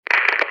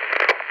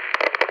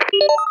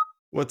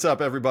What's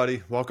up,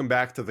 everybody? Welcome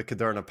back to the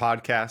Caderna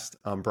podcast.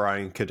 I'm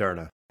Brian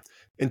Caderna.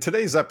 In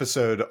today's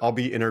episode, I'll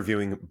be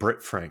interviewing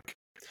Britt Frank.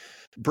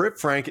 Britt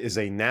Frank is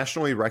a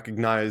nationally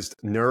recognized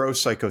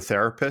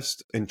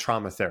neuropsychotherapist and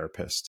trauma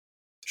therapist.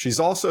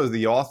 She's also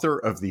the author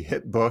of the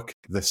hit book,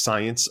 The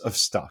Science of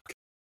Stuck,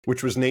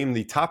 which was named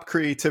the top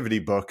creativity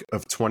book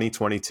of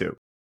 2022.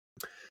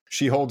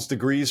 She holds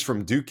degrees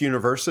from Duke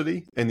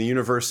University and the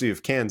University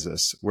of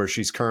Kansas, where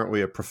she's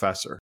currently a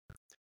professor.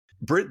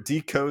 Britt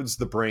decodes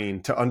the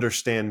brain to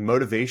understand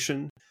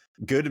motivation,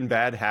 good and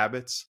bad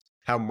habits,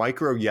 how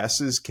micro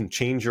yeses can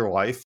change your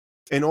life,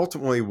 and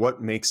ultimately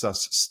what makes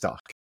us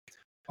stuck.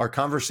 Our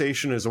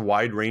conversation is a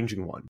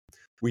wide-ranging one.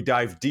 We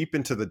dive deep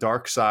into the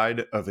dark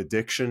side of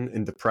addiction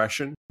and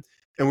depression,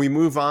 and we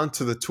move on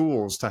to the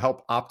tools to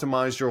help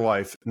optimize your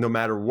life no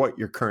matter what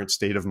your current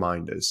state of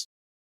mind is.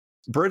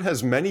 Britt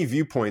has many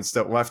viewpoints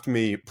that left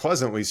me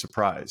pleasantly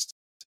surprised.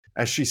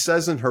 As she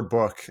says in her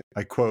book,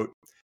 I quote,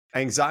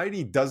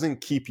 "Anxiety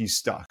doesn't keep you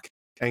stuck.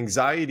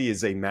 Anxiety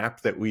is a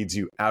map that leads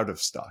you out of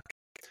stuck."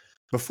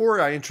 Before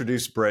I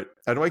introduce Britt,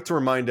 I'd like to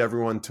remind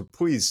everyone to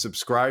please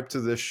subscribe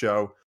to this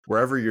show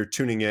wherever you're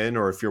tuning in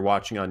or if you're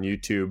watching on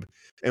YouTube,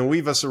 and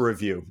leave us a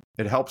review.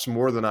 It helps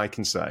more than I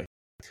can say.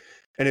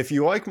 And if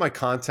you like my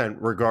content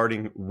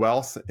regarding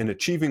wealth and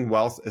achieving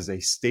wealth as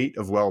a state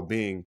of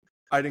well-being,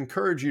 I'd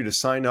encourage you to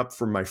sign up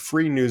for my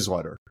free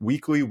newsletter,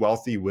 Weekly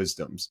Wealthy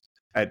Wisdoms,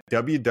 at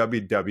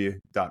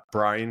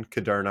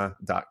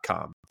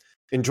www.briancaderna.com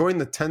and join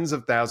the tens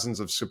of thousands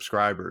of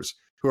subscribers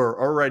who are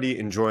already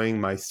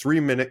enjoying my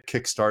 3-minute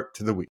kickstart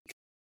to the week.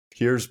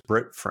 Here's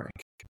Britt Frank.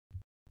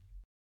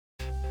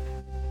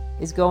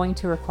 Is going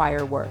to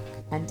require work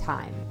and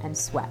time and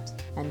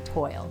sweat and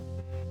toil.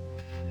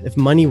 If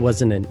money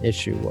wasn't an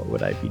issue, what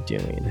would I be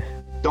doing?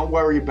 Don't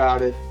worry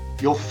about it.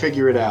 You'll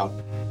figure it out.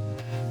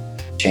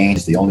 Change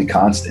is the only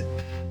constant.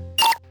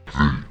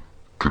 The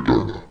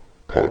Caderna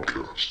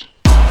Podcast.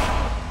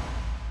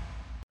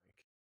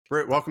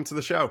 Britt, welcome to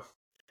the show.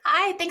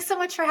 Hi, thanks so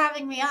much for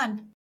having me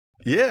on.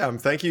 Yeah,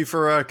 thank you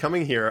for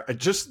coming here.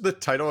 Just the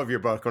title of your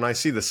book, when I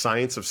see The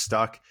Science of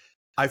Stuck,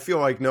 I feel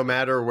like no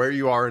matter where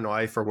you are in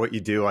life or what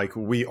you do, like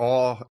we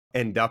all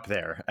end up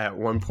there at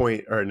one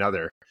point or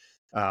another.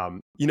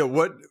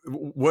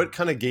 What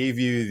kind of gave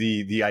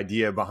you the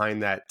idea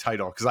behind that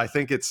title? Because I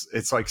think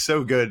it's like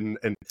so good,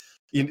 and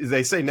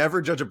they say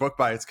never judge a book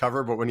by its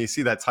cover, but when you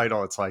see that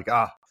title, it's like,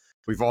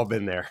 we've all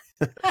been there.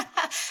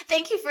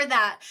 Thank you for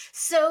that.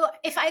 So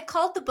if I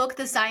called the book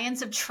The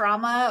Science of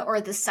Trauma or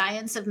The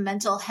Science of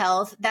Mental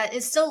Health, that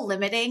is so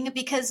limiting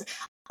because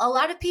a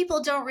lot of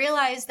people don't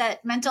realize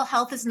that mental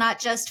health is not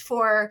just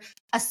for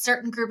a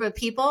certain group of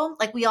people.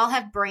 Like we all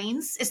have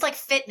brains. It's like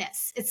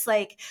fitness. It's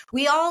like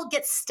we all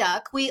get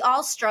stuck. We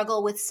all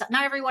struggle with,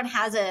 not everyone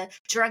has a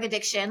drug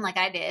addiction like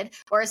I did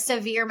or a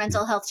severe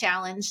mental health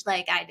challenge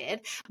like I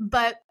did,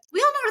 but we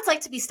all know what it's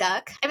like to be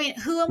stuck. I mean,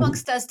 who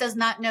amongst us does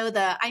not know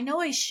I know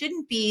I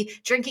shouldn't be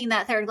drinking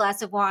that third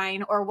glass of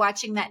wine or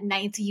watching that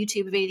 9th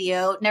YouTube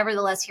video.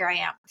 Nevertheless, here I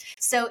am.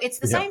 So it's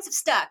the science of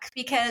stuck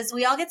because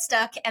we all get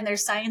stuck and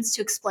there's science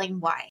to explain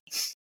why.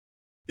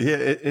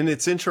 Yeah, and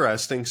it's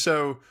interesting.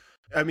 So,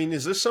 I mean,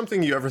 is this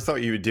something you ever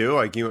thought you would do?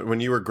 Like when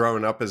you were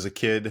growing up as a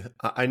kid,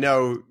 I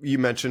know you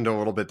mentioned a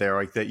little bit there,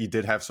 like that you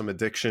did have some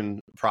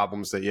addiction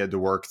problems that you had to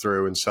work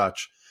through and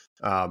such.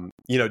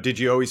 Did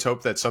you always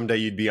hope that someday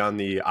you'd be on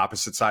the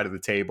opposite side of the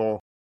table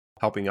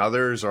helping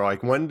others? Or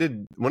like, when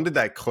did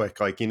that click?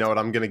 Like, you know what,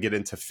 I'm going to get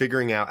into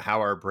figuring out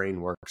how our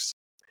brain works.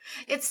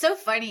 It's so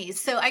funny.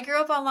 So I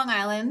grew up on Long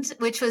Island,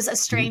 which was a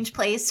strange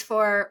place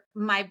for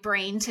my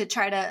brain to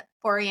try to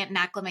orient and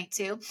acclimate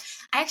to.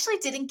 I actually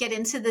didn't get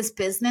into this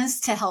business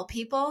to help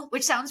people,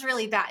 which sounds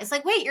really bad. It's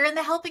like, wait, you're in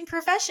the helping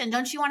profession.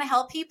 Don't you want to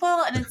help people?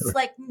 And it's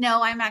like,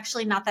 no, I'm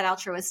actually not that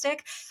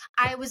altruistic.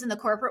 I was in the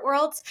corporate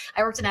world.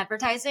 I worked in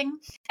advertising,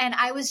 and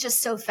I was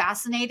just so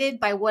fascinated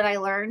by what I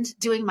learned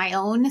doing my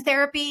own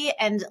therapy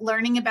and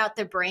learning about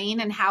the brain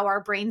and how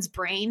our brain's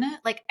brain,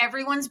 like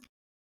everyone's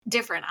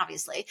different,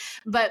 obviously,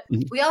 but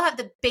we all have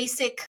the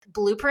basic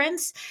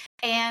blueprints.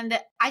 And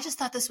I just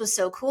thought this was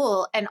so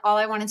cool. And all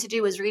I wanted to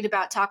do was read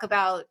about, talk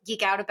about,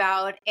 geek out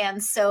about.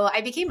 And so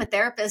I became a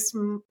therapist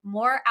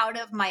more out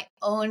of my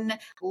own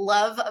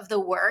love of the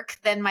work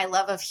than my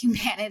love of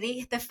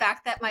humanity. The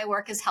fact that my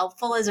work is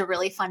helpful is a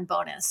really fun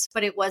bonus,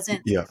 but it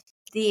wasn't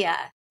the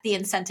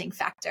incenting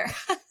factor.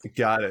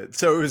 Got it.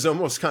 So it was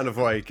almost kind of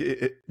like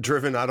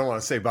driven, I don't want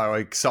to say by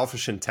like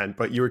selfish intent,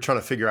 but you were trying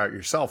to figure out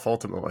yourself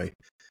ultimately.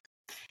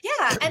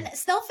 Yeah. And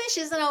selfish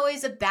isn't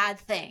always a bad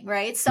thing,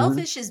 right?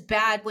 Selfish is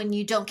bad when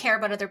you don't care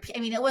about other people.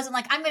 I mean, it wasn't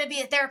like, I'm going to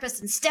be a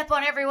therapist and step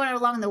on everyone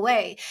along the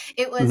way.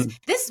 It was,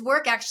 this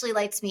work actually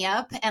lights me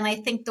up. And I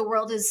think the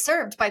world is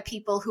served by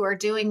people who are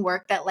doing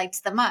work that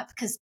lights them up.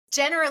 Because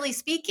generally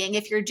speaking,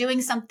 if you're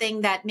doing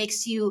something that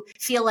makes you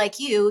feel like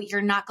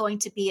you're not going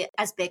to be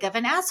as big of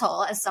an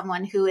asshole as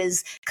someone who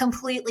is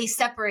completely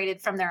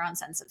separated from their own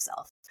sense of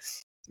self.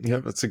 Yeah,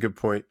 that's a good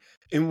point.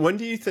 And when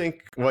do you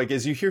think, like,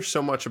 as you hear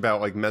so much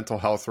about like mental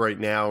health right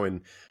now,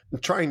 and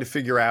trying to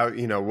figure out,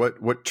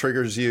 what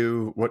triggers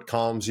you, what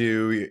calms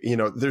you,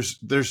 there's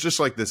just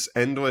like this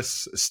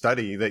endless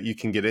study that you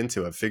can get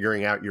into of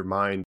figuring out your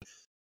mind.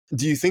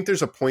 Do you think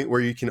there's a point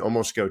where you can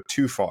almost go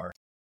too far?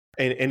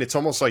 And it's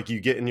almost like you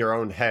get in your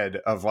own head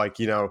of like,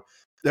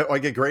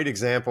 like a great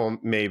example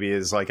maybe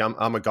is like,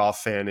 I'm a golf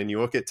fan, and you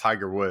look at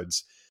Tiger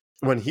Woods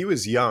when he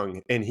was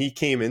young and he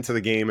came into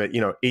the game at,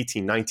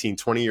 18, 19,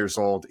 20 years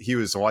old, he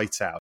was lights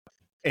out.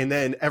 And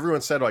then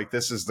everyone said like,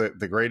 this is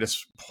the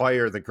greatest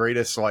player, the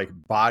greatest like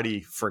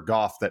body for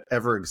golf that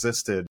ever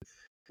existed.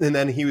 And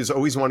then he was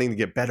always wanting to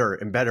get better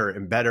and better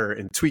and better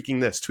and tweaking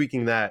this,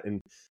 tweaking that. And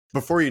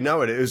before you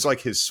know it, it was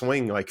like his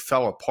swing like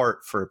fell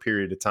apart for a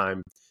period of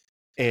time.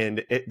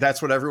 And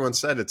that's what everyone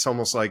said. It's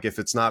almost like if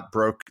it's not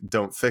broke,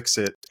 don't fix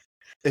it.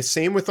 It's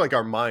same with like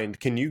our mind.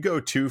 Can you go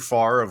too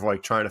far of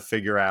like trying to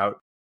figure out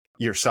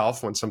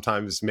yourself when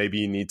sometimes maybe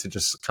you need to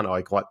just kind of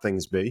like let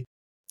things be?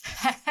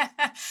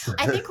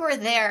 I think we're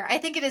there. I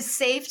think it is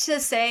safe to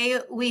say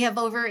we have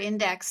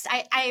over-indexed.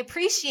 I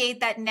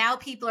appreciate that now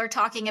people are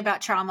talking about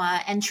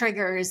trauma and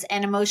triggers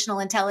and emotional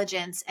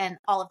intelligence and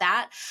all of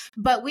that.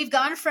 But we've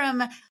gone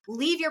from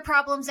leave your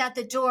problems at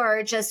the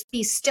door, just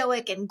be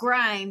stoic and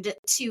grind,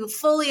 to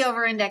fully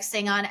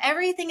over-indexing on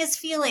everything is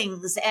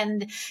feelings.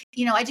 And,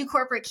 I do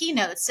corporate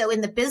keynotes. So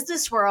in the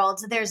business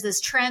world, there's this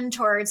trend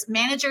towards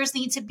managers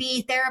need to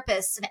be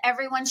therapists and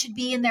everyone should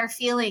be in their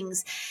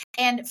feelings.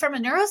 And from a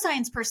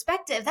neuroscience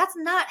perspective, that's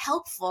not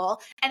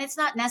helpful and it's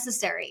not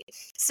necessary.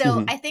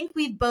 So I think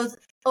we've both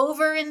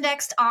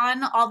over-indexed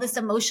on all this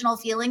emotional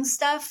feeling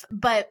stuff,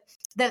 but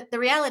the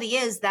reality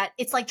is that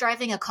it's like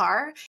driving a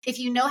car. If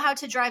you know how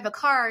to drive a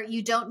car,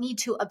 you don't need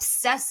to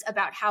obsess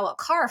about how a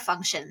car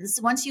functions.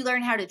 Once you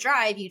learn how to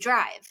drive, you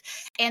drive.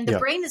 And the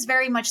brain is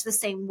very much the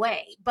same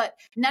way, but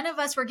none of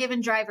us were given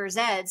driver's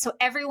ed. So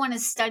everyone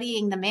is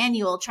studying the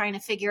manual, trying to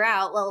figure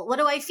out, well, what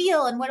do I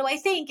feel? And what do I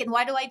think? And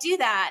why do I do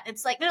that?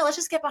 It's like, no, let's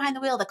just get behind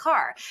the wheel of the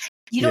car.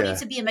 You don't need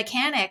to be a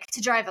mechanic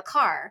to drive a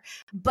car,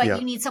 but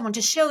you need someone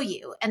to show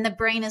you. And the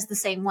brain is the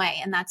same way.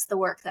 And that's the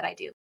work that I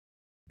do.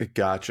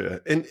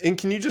 Gotcha. And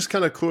can you just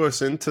kind of clue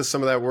us into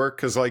some of that work?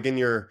 Because like in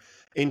your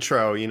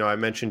intro, I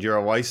mentioned you're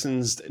a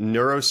licensed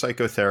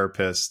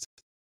neuropsychotherapist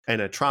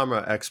and a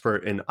trauma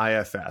expert in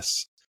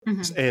IFS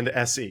and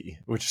SE,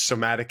 which is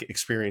somatic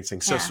experiencing.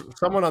 So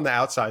someone on the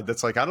outside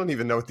that's like, I don't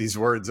even know what these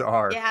words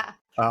are. Yeah.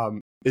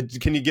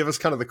 Can you give us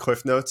kind of the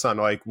cliff notes on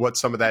like what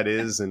some of that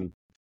is and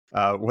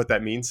what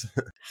that means?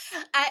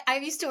 I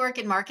used to work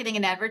in marketing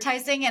and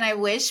advertising, and I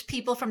wish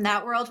people from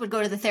that world would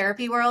go to the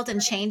therapy world and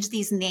change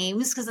these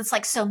names, because it's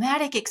like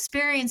somatic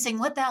experiencing.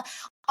 What the hell?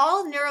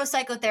 All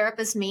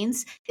neuropsychotherapist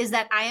means is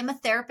that I am a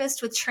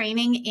therapist with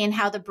training in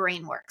how the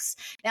brain works.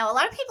 Now, a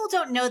lot of people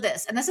don't know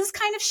this, and this is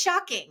kind of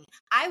shocking.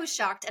 I was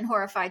shocked and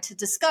horrified to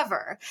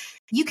discover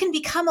you can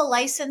become a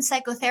licensed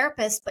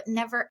psychotherapist, but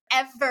never,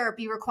 ever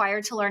be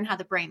required to learn how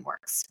the brain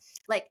works.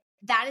 Like,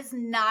 that is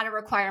not a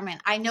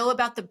requirement. I know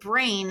about the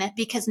brain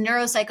because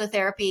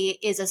neuropsychotherapy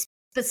is a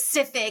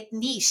specific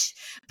niche,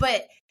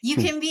 but you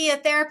can be a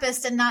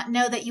therapist and not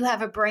know that you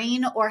have a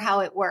brain or how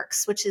it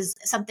works, which is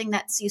something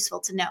that's useful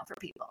to know for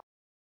people.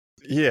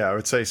 Yeah, I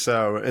would say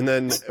so. And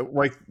then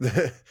like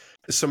the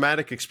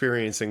somatic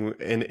experiencing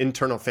and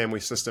internal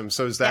family system.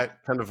 So is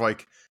that kind of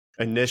like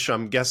a niche?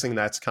 I'm guessing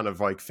that's kind of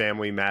like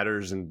family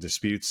matters and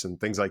disputes and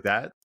things like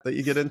that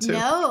you get into?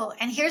 No.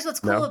 And here's what's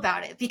cool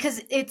about it,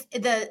 because it's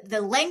the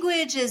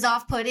language is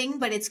off-putting,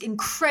 but it's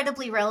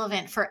incredibly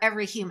relevant for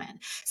every human.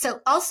 So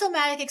all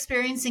somatic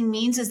experiencing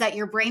means is that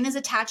your brain is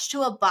attached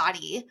to a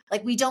body.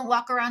 Like, we don't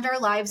walk around our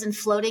lives in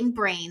floating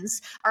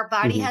brains. Our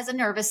body has a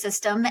nervous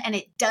system and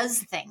it does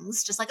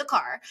things just like a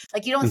car.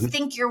 Like, you don't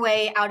think your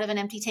way out of an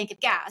empty tank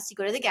of gas. You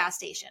go to the gas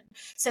station.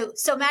 So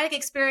somatic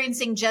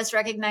experiencing just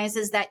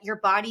recognizes that your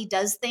body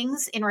does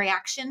things in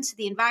reaction to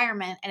the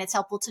environment, and it's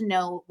helpful to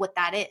know what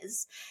that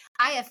is.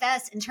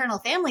 IFS, internal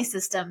family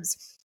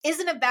systems,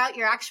 isn't about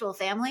your actual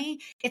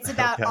family. It's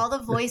about all the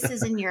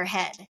voices in your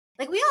head.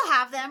 Like, we all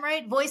have them,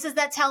 right? Voices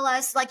that tell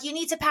us like you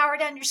need to power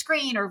down your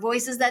screen, or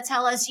voices that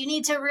tell us you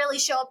need to really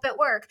show up at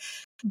work.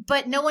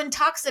 But no one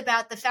talks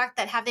about the fact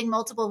that having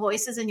multiple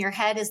voices in your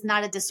head is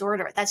not a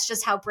disorder. That's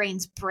just how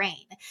brains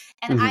brain.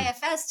 And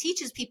IFS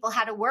teaches people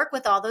how to work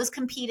with all those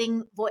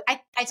competing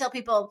I tell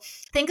people,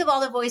 think of all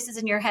the voices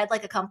in your head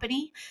like a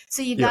company.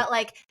 So you've got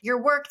like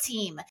your work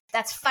team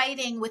that's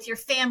fighting with your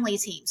family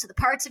team. So the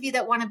parts of you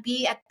that want to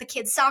be at the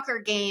kids' soccer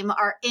game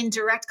are in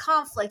direct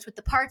conflict with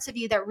the parts of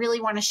you that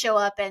really want to show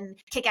up and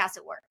kick ass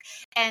at work.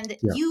 And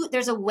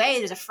there's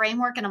a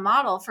framework and a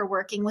model for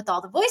working with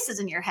all the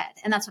voices in your head.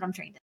 And that's what I'm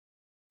trained in.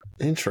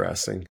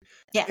 Interesting.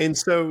 Yeah. And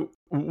so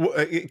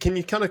can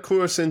you kind of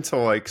clue us into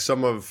like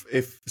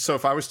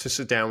if I was to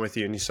sit down with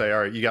you and you say,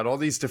 all right, you got all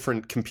these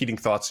different competing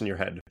thoughts in your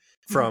head,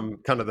 from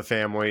kind of the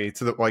family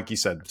to the, like you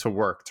said, to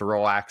work, to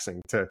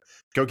relaxing, to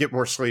go get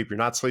more sleep. You're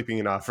not sleeping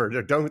enough, or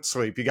don't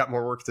sleep. You got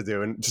more work to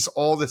do. And just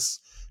all this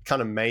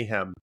kind of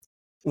mayhem.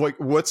 Like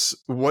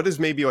what is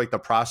maybe like the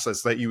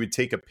process that you would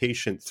take a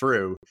patient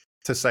through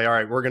to say, all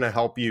right, we're going to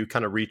help you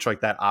kind of reach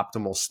like that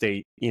optimal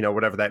state,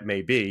 whatever that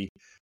may be.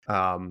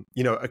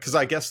 Because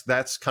I guess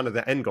that's kind of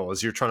the end goal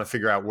is you're trying to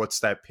figure out what's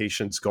that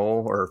patient's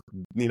goal or,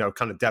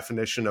 kind of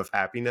definition of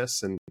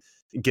happiness and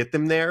get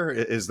them there.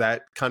 Is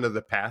that kind of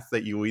the path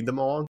that you lead them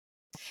along?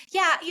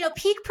 Yeah,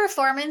 peak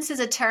performance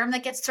is a term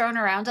that gets thrown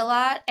around a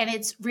lot, and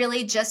it's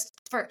really just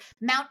for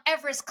Mount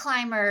Everest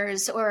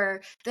climbers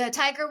or the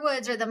Tiger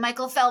Woods or the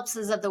Michael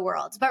Phelpses of the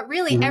world. But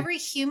really, every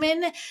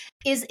human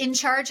is in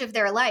charge of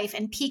their life,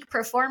 and peak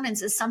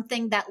performance is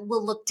something that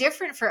will look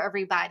different for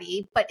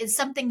everybody, but is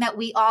something that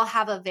we all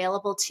have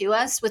available to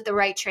us with the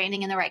right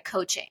training and the right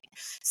coaching.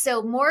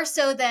 So more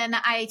so than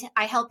I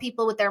help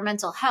people with their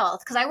mental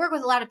health, because I work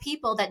with a lot of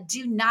people that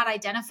do not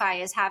identify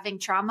as having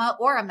trauma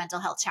or a mental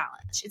health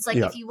challenge. It's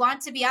like, if you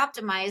want to be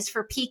optimized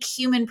for peak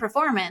human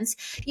performance,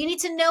 you need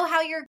to know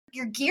how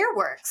your gear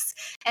works.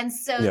 And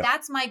so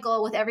that's my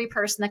goal with every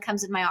person that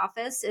comes in my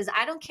office is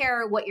I don't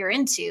care what you're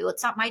into.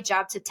 It's not my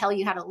job to tell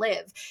you how to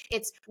live.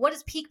 It's what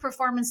does peak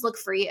performance look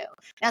for you?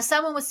 Now,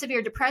 someone with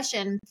severe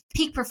depression,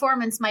 peak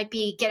performance might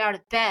be get out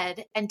of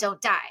bed and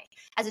don't die.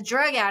 As a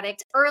drug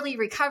addict, early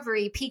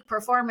recovery, peak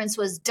performance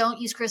was don't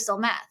use crystal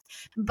meth.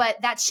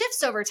 But that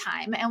shifts over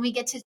time, and we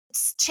get to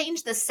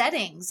change the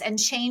settings and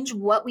change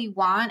what we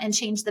want and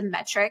change the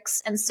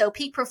metrics. And so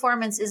peak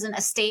performance isn't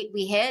a state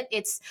we hit,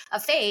 it's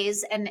a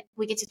phase, and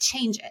we get to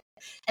change it.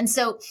 And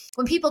so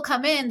when people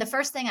come in, the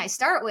first thing I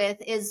start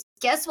with is,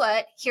 guess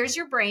what? Here's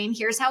your brain.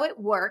 Here's how it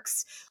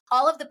works.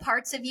 All of the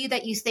parts of you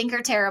that you think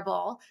are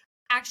terrible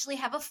actually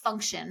have a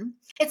function.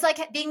 It's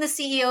like being the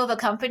CEO of a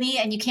company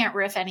and you can't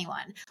riff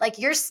anyone. Like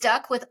you're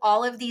stuck with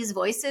all of these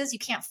voices. You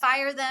can't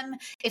fire them.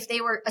 If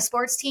they were a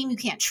sports team, you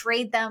can't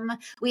trade them.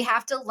 We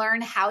have to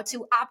learn how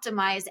to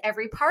optimize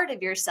every part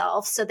of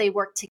yourself so they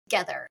work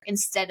together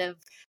instead of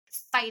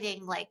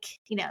fighting like,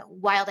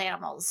 wild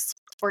animals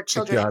or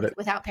children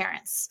without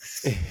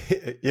parents.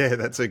 Yeah,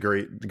 that's a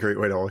great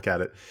way to look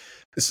at it.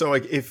 So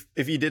like if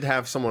you did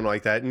have someone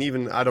like that, and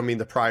even, I don't mean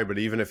to pry, but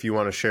even if you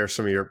want to share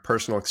some of your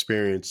personal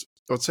experience,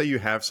 let's say you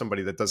have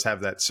somebody that does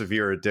have that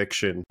severe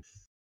addiction,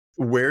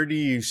 where do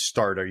you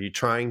start? Are you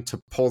trying to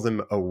pull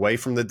them away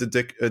from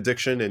the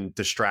addiction and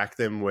distract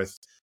them with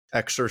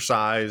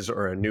exercise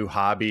or a new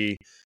hobby?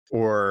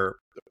 Or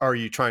are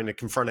you trying to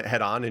confront it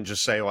head on and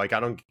just say like, I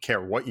don't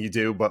care what you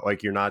do, but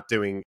like you're not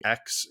doing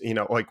X,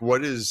 like where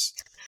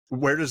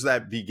does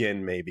that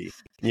begin maybe?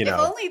 If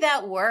only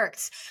that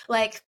worked.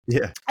 Like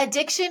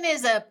addiction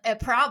is a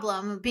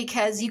problem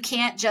because you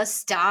can't just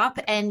stop.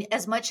 And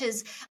as much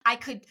as I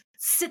could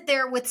sit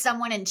there with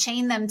someone and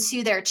chain them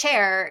to their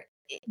chair,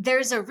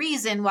 there's a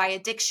reason why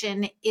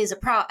addiction is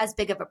as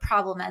big of a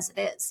problem as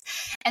it is.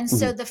 And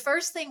so the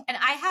first thing, and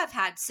I have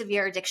had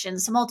severe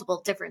addictions to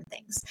multiple different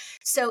things.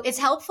 So it's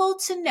helpful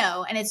to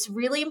know, and it's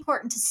really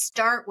important to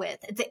start with,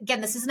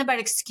 again, this isn't about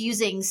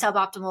excusing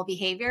suboptimal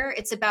behavior.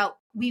 It's about,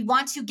 we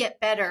want to get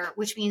better,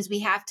 which means we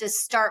have to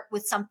start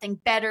with something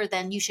better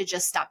than you should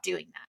just stop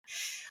doing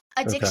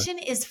that. Addiction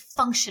is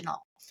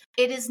functional.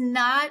 It is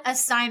not a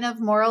sign of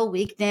moral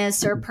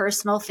weakness or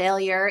personal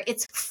failure.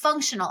 It's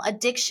functional.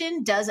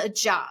 Addiction does a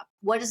job.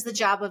 What is the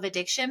job of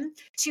addiction?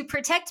 To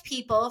protect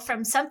people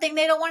from something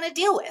they don't want to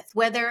deal with,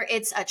 whether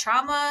it's a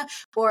trauma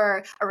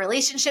or a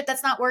relationship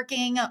that's not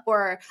working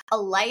or a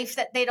life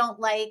that they don't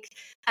like.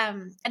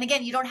 And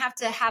again, you don't have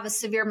to have a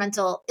severe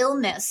mental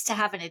illness to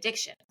have an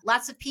addiction.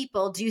 Lots of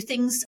people do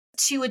things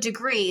to a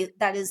degree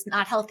that is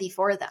not healthy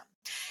for them.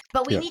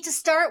 But we need to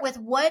start with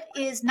what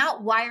is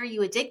not why are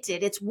you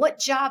addicted? It's what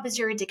job is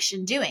your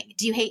addiction doing?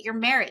 Do you hate your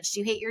marriage? Do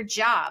you hate your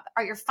job?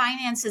 Are your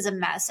finances a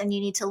mess and you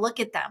need to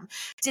look at them?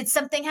 Did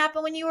something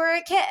happen when you were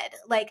a kid?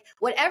 Like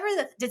whatever,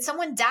 did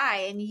someone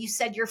die and you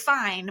said you're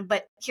fine,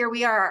 but here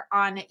we are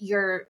on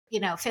your,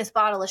 fifth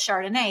bottle of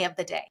Chardonnay of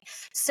the day.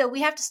 So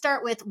we have to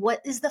start with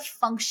what is the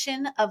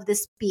function of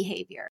this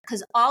behavior?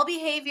 Because all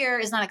behavior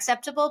is not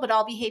acceptable, but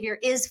all behavior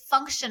is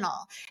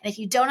functional. And if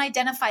you don't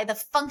identify the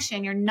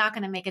function, you're not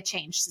going to make a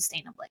change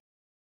sustainably.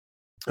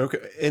 Okay.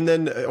 And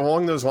then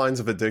along those lines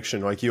of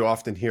addiction, like you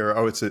often hear,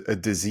 oh, it's a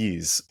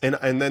disease.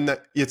 And then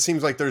it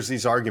seems like there's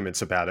these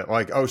arguments about it,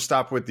 like, oh,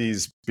 stop with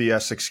these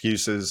BS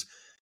excuses.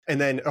 And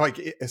then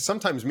like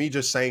sometimes me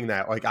just saying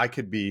that, like I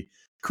could be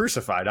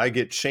crucified. I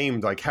get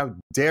shamed. Like, how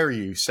dare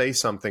you say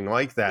something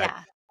like that?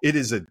 Yeah. It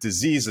is a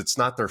disease. It's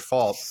not their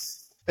fault.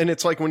 And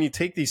it's like when you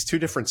take these two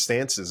different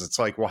stances, it's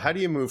like, well, how do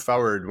you move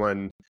forward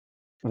when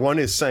one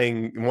is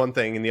saying one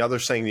thing and the other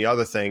saying the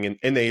other thing,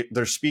 and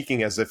they're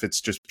speaking as if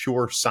it's just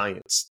pure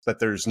science, that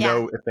there's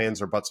no ifs,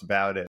 ands, or buts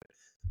about it.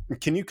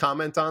 Can you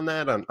comment on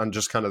that, on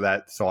just kind of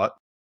that thought?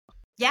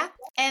 Yeah.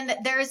 And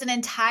there is an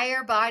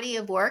entire body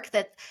of work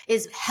that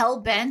is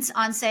hell-bent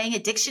on saying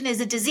addiction is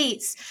a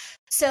disease.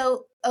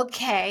 So,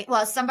 okay,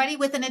 well, as somebody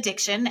with an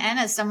addiction and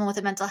as someone with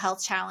a mental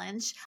health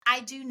challenge, I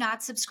do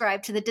not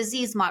subscribe to the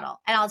disease model.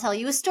 And I'll tell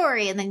you a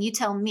story and then you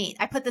tell me.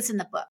 I put this in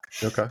the book.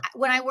 Okay.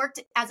 When I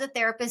worked as a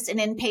therapist in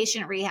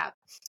inpatient rehab,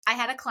 I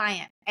had a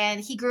client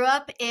and he grew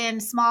up in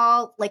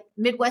small, like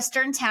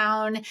Midwestern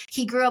town.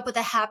 He grew up with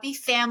a happy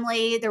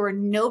family. There were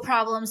no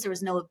problems. There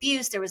was no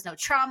abuse. There was no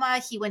trauma.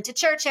 He went to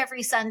church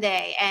every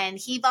Sunday and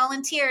he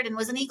volunteered and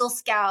was an Eagle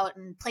Scout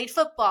and played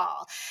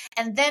football.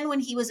 And then when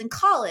he was in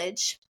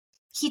college,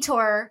 he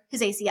tore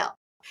his ACL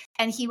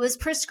and he was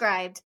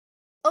prescribed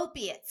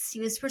opiates.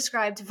 He was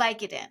prescribed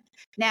Vicodin.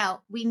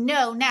 Now, we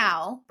know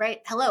now, right?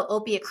 Hello,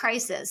 opiate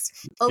crisis.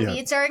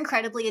 Opiates are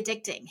incredibly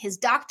addicting. His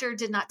doctor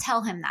did not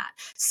tell him that.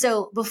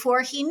 So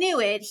before he knew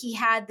it, he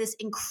had this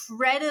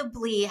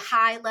incredibly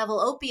high level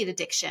opiate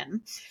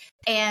addiction.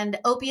 And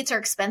opiates are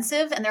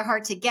expensive and they're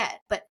hard to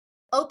get. But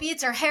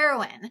opiates are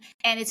heroin,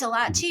 and it's a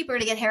lot cheaper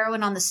to get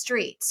heroin on the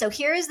street. So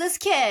here is this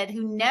kid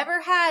who never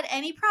had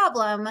any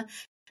problem,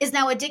 is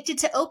now addicted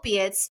to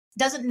opiates,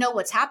 doesn't know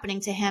what's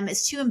happening to him,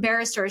 is too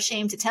embarrassed or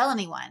ashamed to tell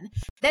anyone.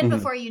 Then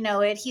before you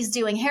know it, he's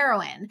doing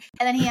heroin, and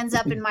then he ends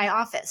up in my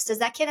office. Does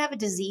that kid have a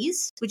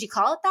disease? Would you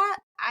call it that?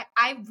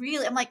 I'm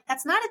like,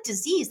 that's not a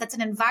disease. That's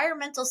an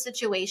environmental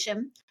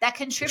situation that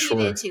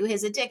contributed to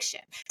his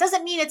addiction.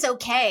 Doesn't mean it's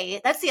okay.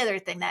 That's the other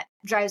thing that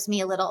drives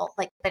me a little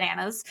like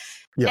bananas.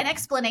 An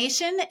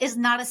explanation is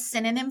not a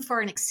synonym for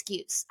an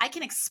excuse. I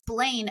can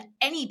explain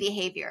any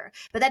behavior,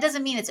 but that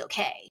doesn't mean it's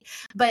okay.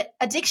 But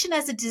addiction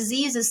as a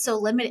disease is so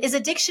limited. Is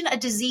addiction a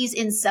disease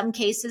in some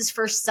cases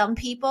for some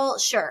people?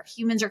 Sure,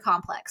 humans are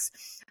complex.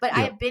 But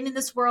I have been in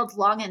this world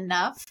long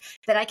enough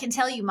that I can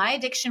tell you my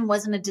addiction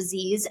wasn't a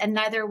disease and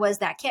neither was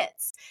that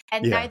kid's.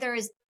 And neither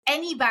is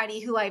anybody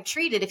who I've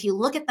treated. If you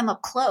look at them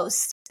up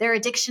close, their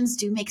addictions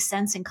do make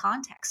sense in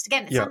context.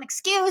 Again, it's not an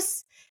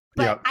excuse,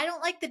 but I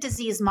don't like the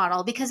disease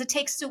model because it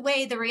takes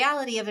away the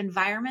reality of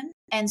environment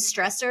and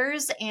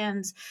stressors.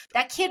 And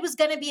that kid was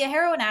going to be a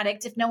heroin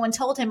addict if no one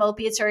told him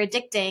opiates are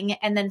addicting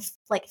and then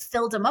like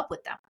filled him up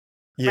with them.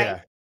 Yeah.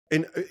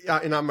 Right?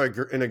 And I'm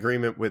in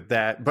agreement with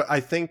that. But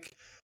I think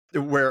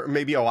where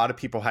maybe a lot of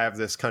people have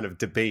this kind of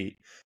debate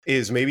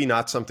is maybe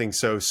not something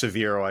so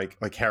severe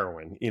like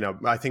heroin. You know,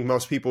 I think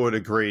most people would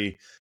agree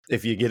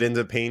if you get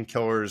into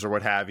painkillers or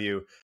what have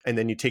you, and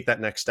then you take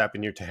that next step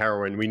and you're to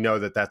heroin, we know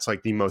that that's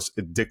like the most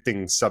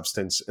addicting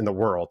substance in the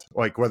world.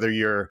 Like whether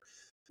you're,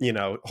 you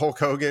know, Hulk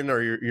Hogan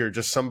or you're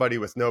just somebody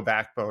with no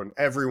backbone,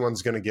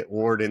 everyone's going to get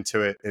lured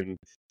into it. And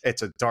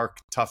it's a dark,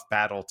 tough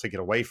battle to get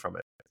away from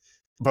it.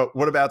 But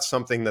what about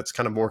something that's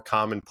kind of more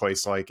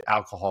commonplace like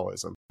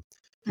alcoholism?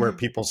 Where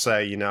people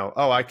say, you know,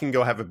 oh, I can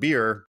go have a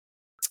beer.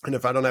 And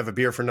if I don't have a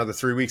beer for another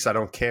 3 weeks, I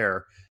don't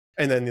care.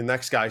 And then the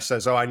next guy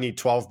says, oh, I need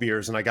 12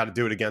 beers and I got to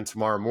do it again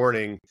tomorrow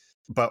morning.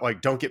 But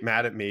like, don't get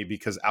mad at me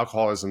because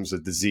alcoholism is a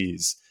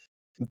disease.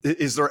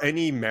 Is there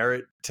any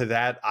merit to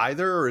that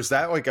either? Or is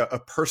that like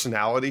a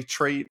personality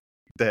trait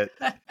that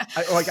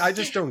I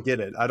just don't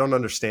get it. I don't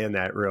understand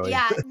that really.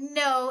 Yeah,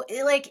 no,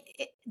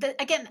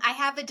 again, I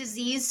have a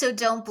disease, so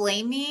don't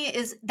blame me.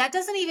 That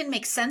doesn't even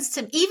make sense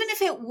to me. Even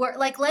if it were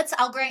like,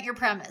 I'll grant your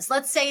premise.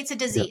 Let's say it's a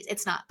disease.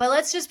 It's not, but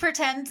let's just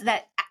pretend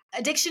that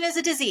addiction is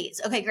a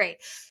disease. Okay, great.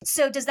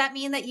 So does that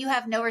mean that you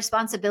have no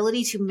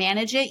responsibility to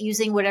manage it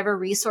using whatever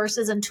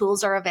resources and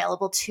tools are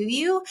available to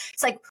you?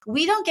 It's like,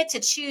 we don't get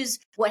to choose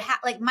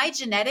like my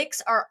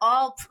genetics are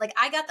all like,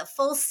 I got the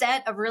full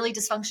set of really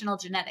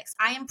dysfunctional genetics.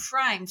 I am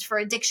primed for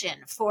addiction,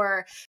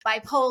 for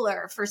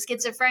bipolar, for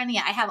schizophrenia.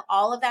 I have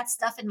all of that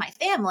stuff in my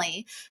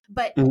family,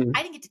 but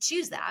I didn't get to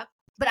choose that.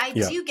 But I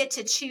do get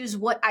to choose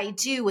what I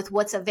do with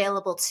what's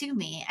available to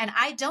me. And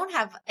I don't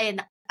have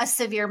a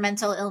severe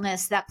mental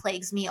illness that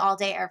plagues me all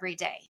day, every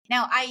day.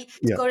 Now, I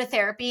go to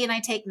therapy and I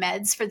take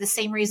meds for the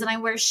same reason I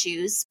wear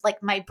shoes.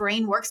 Like my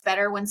brain works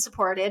better when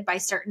supported by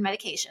certain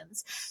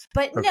medications.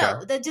 But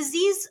no, the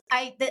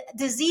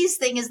disease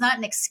thing is not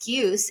an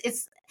excuse.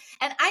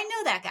 And I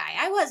know that guy.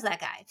 I was that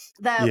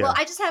guy. Well,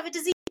 I just have a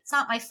disease. It's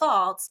not my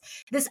fault.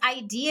 This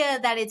idea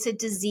that it's a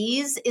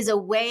disease is a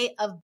way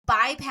of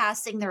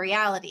bypassing the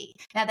reality.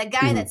 Now, the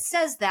guy that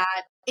says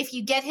that, if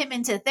you get him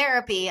into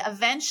therapy,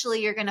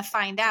 eventually you're going to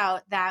find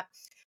out that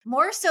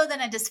more so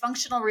than a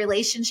dysfunctional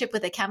relationship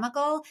with a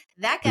chemical,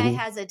 that guy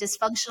has a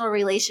dysfunctional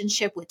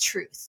relationship with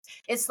truth.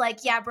 It's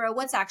like, yeah, bro,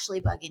 what's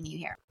actually bugging you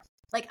here?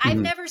 Like, I've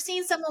never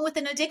seen someone with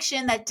an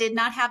addiction that did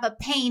not have a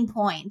pain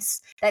point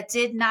that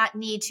did not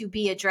need to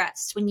be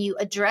addressed. When you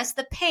address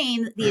the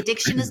pain, the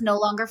addiction is no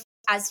longer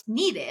as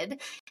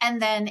needed,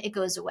 and then it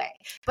goes away.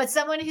 But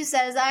someone who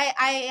says, I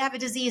have a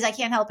disease, I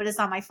can't help it, it's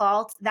not my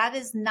fault, that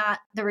is not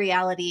the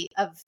reality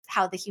of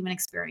how the human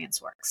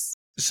experience works.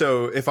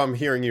 So if I'm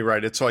hearing you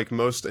right, it's like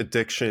most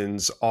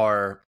addictions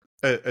are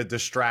a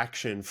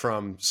distraction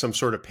from some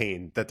sort of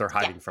pain that they're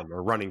hiding from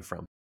or running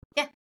from.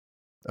 Yeah.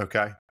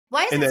 Okay.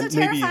 Why is And that then so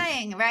maybe,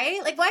 terrifying,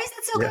 right? Like, why is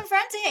that so yeah,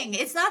 confronting?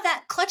 It's not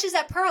that clutches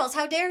at pearls.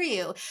 How dare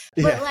you?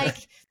 But yeah,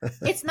 like,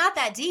 it's not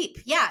that deep.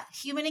 Yeah.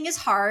 Humaning is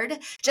hard.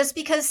 Just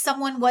because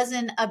someone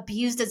wasn't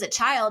abused as a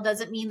child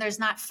doesn't mean there's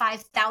not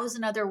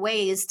 5,000 other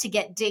ways to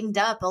get dinged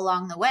up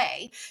along the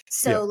way. yeah,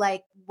 So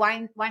like,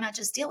 why not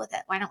just deal with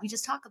it? Why don't we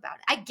just talk about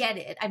it? I get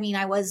it. I mean,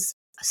 I was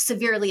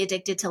severely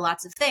addicted to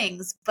lots of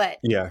things, but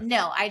yeah.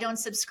 no, I don't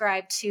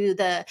subscribe to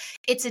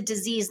it's a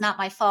disease, not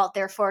my fault,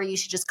 therefore you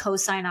should just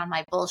co-sign on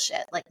my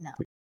bullshit. Like, no.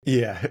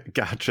 Yeah,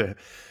 gotcha.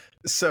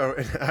 So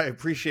I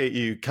appreciate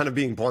you kind of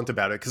being blunt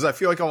about it, because I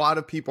feel like a lot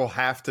of people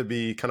have to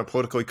be kind of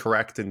politically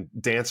correct and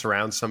dance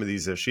around some of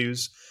these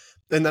issues.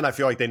 And then I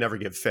feel like they never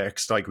get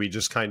fixed. Like we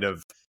just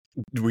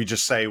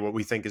say what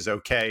we think is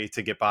okay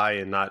to get by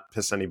and not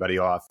piss anybody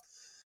off.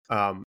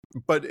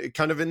 But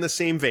kind of in the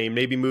same vein,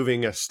 maybe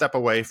moving a step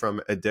away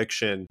from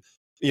addiction,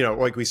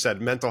 like we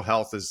said, mental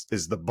health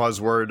is the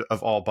buzzword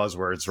of all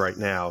buzzwords right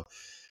now.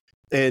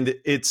 And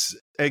it's,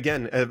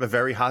 again, a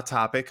very hot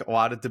topic, a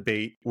lot of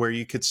debate, where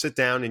you could sit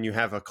down and you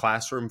have a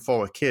classroom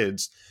full of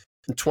kids.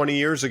 And 20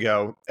 years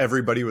ago,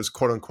 everybody was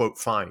quote unquote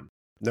fine.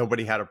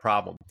 Nobody had a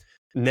problem.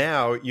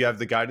 Now you have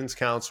the guidance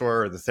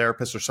counselor or the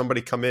therapist or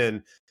somebody come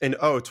in and,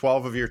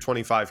 12 of your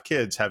 25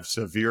 kids have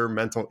severe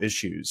mental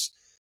issues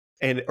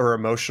or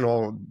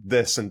emotional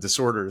this and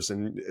disorders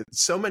and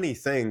so many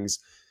things.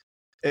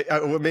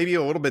 Maybe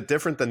a little bit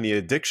different than the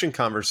addiction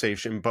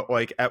conversation, but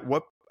like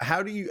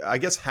how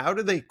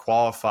do they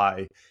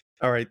qualify?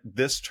 All right,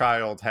 this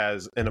child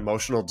has an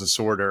emotional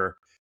disorder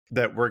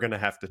that we're going to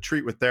have to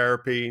treat with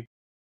therapy,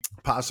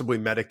 possibly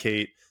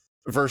medicate,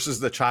 versus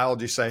the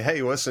child you say,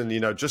 hey, listen,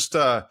 just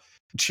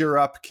cheer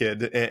up,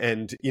 kid,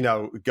 and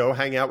go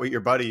hang out with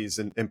your buddies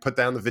and put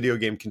down the video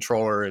game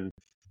controller and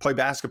play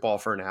basketball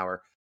for an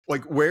hour.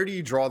 Like, where do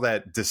you draw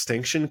that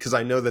distinction? Because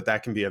I know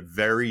that can be a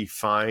very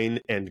fine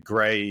and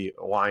gray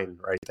line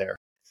right there.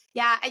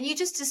 Yeah. And you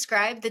just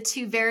described the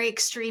two very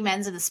extreme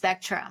ends of the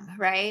spectrum,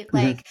 right? Mm-hmm.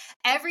 Like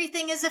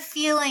everything is a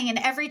feeling and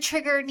every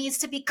trigger needs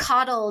to be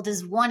coddled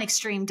is one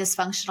extreme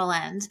dysfunctional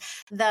end.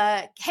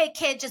 The, hey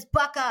kid, just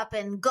buck up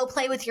and go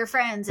play with your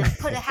friends and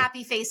put a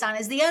happy face on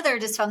is the other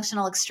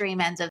dysfunctional extreme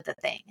end of the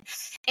thing.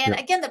 And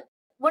again,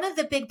 one of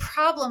the big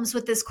problems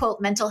with this quote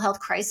mental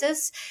health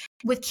crisis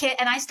with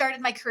and I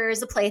started my career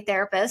as a play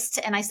therapist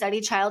and I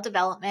studied child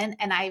development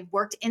and I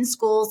worked in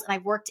schools and I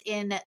worked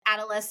in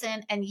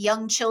adolescent and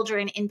young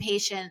children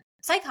inpatient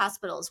psych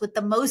hospitals with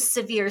the most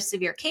severe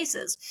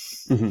cases.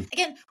 Mm-hmm.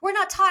 Again, we're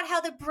not taught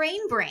how the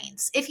brain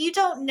brains. If you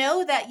don't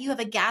know that you have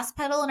a gas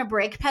pedal and a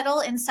brake pedal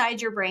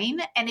inside your brain,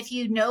 and if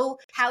you know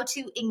how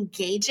to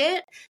engage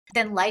it,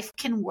 then life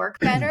can work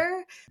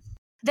better.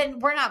 Then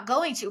we're not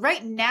going to.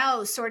 Right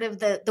now, sort of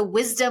the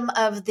wisdom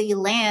of the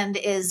land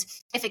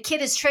is if a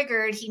kid is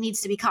triggered, he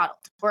needs to be coddled.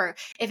 Or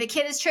if a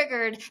kid is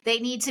triggered, they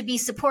need to be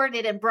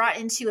supported and brought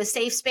into a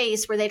safe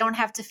space where they don't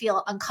have to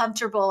feel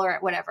uncomfortable or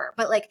whatever.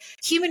 But like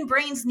human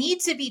brains need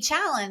to be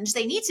challenged.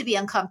 They need to be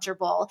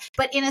uncomfortable,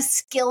 but in a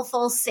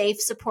skillful, safe,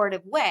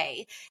 supportive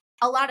way.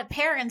 A lot of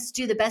parents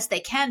do the best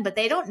they can, but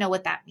they don't know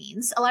what that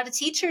means. A lot of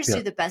teachers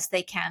do the best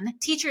they can.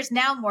 Teachers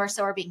now more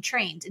so are being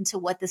trained into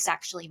what this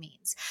actually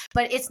means.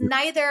 But it's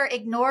neither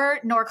ignore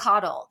nor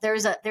coddle.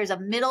 There's a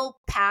middle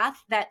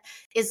path that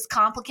is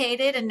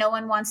complicated and no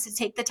one wants to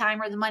take the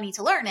time or the money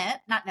to learn it.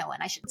 Not no one,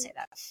 I shouldn't say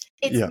that.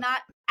 It's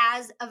not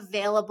as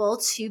available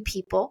to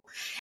people.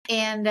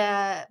 And,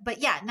 but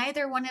yeah,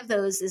 neither one of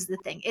those is the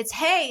thing. It's,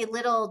 hey,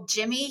 little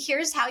Jimmy,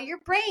 here's how your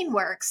brain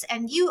works.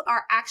 And you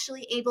are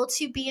actually able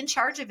to be in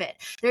charge of it.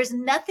 There's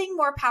nothing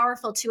more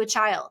powerful to a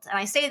child. And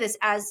I say this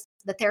as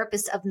the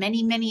therapist of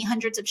many, many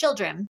hundreds of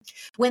children.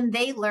 When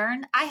they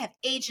learn, I have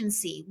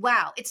agency.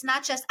 Wow. It's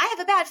not just, I have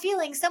a bad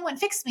feeling, someone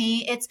fix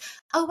me. It's,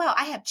 oh, wow,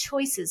 I have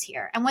choices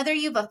here. And whether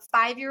you have a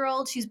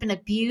 5-year-old who's been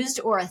abused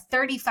or a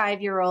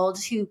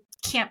 35-year-old who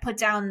can't put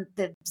down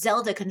the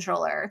Zelda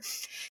controller,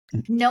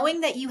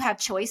 knowing that you have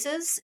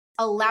choices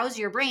allows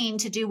your brain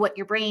to do what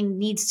your brain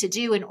needs to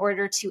do in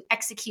order to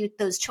execute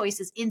those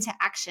choices into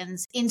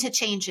actions, into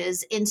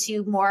changes,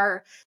 into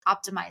more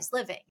optimized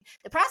living.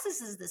 The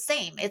process is the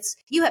same. It's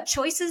you have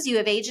choices, you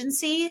have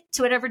agency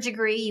to whatever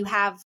degree you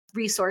have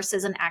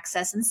resources and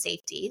access and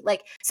safety.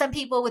 Like some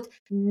people with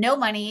no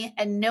money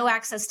and no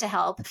access to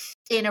help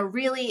in a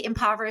really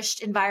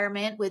impoverished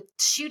environment with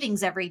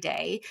shootings every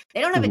day,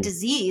 they don't have a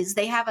disease.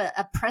 They have a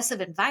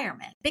oppressive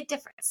environment. Big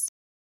difference.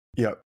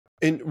 Yeah.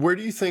 And where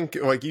do you think,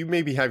 like, you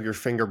maybe have your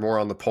finger more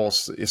on the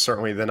pulse,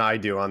 certainly, than I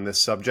do on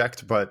this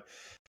subject, but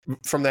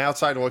from the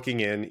outside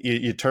looking in,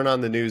 you turn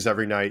on the news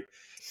every night.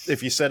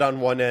 If you said on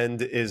one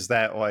end is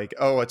that like,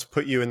 oh, let's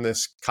put you in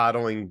this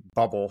coddling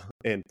bubble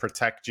and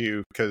protect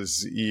you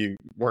because you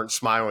weren't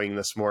smiling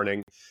this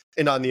morning.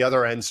 And on the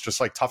other end, it's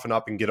just like toughen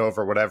up and get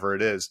over whatever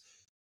it is.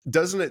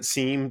 Doesn't it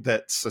seem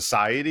that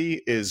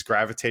society is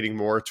gravitating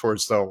more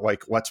towards the,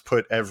 like, let's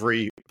put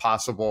every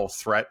possible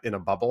threat in a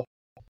bubble?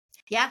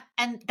 Yeah.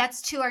 And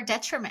that's to our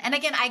detriment. And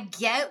again, I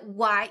get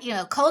why,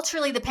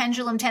 culturally the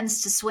pendulum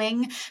tends to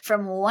swing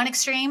from one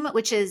extreme,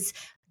 which is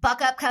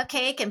buck up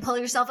cupcake and pull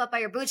yourself up by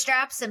your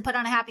bootstraps and put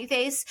on a happy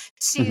face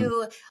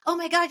to, oh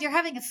my God, you're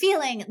having a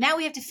feeling. Now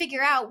we have to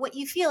figure out what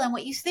you feel and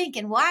what you think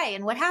and why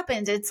and what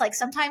happened. It's like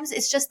sometimes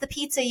it's just the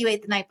pizza you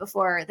ate the night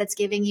before that's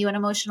giving you an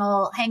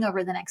emotional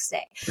hangover the next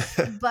day.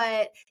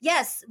 But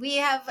yes, we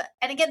have,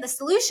 and again, the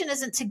solution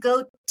isn't to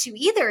go to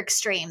either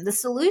extreme. The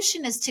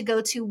solution is to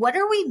go to what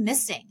are we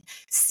missing?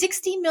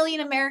 60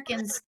 million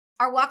Americans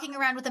are walking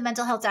around with a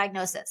mental health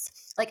diagnosis.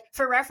 Like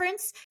for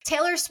reference,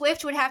 Taylor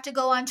Swift would have to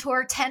go on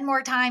tour 10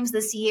 more times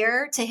this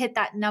year to hit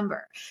that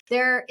number.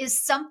 There is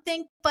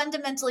something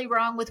fundamentally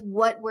wrong with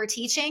what we're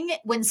teaching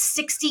when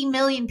 60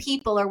 million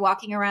people are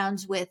walking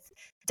around with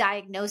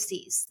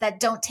diagnoses that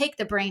don't take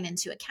the brain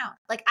into account.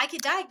 Like I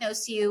could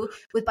diagnose you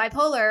with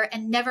bipolar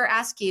and never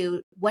ask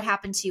you what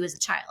happened to you as a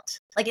child.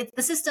 Like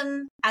the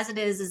system as it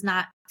is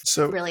not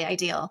really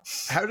ideal.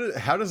 How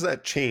does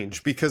that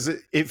change? Because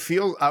it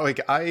feels like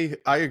I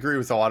agree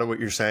with a lot of what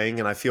you're saying,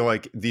 and I feel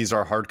like these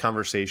are hard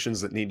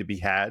conversations that need to be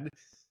had.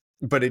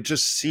 But it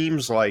just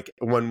seems like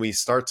when we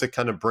start to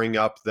kind of bring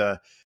up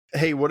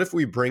hey, what if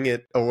we bring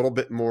it a little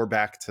bit more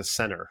back to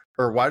center?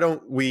 Or why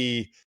don't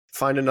we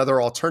find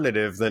another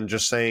alternative than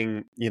just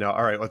saying,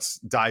 all right, let's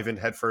dive in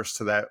headfirst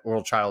to that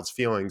little child's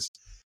feelings.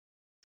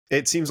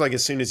 It seems like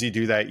as soon as you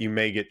do that, you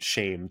may get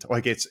shamed.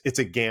 Like it's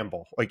a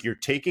gamble. Like you're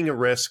taking a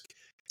risk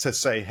to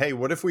say, hey,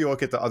 what if we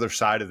look at the other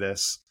side of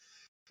this?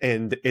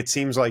 And it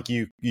seems like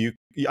you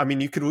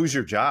could lose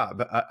your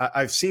job.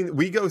 I've seen,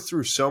 we go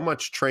through so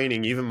much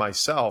training, even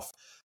myself,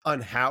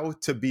 on how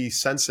to be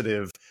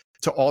sensitive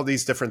to all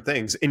these different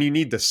things. And you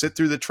need to sit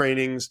through the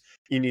trainings.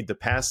 You need to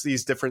pass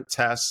these different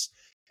tests.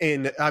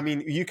 And I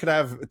mean, you could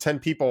have 10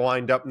 people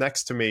lined up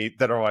next to me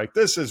that are like,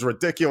 this is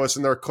ridiculous.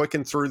 And they're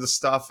clicking through the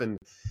stuff. And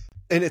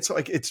it's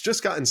like, it's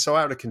just gotten so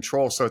out of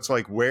control. So it's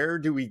like, where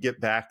do we get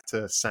back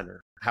to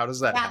center? How does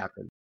that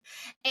happen?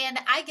 And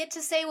I get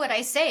to say what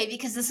I say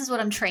because this is what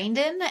I'm trained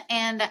in.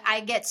 And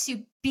I get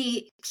to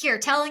be here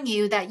telling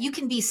you that you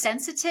can be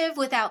sensitive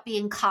without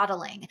being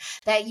coddling,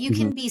 that you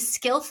can be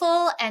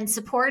skillful and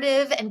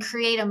supportive and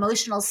create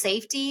emotional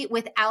safety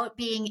without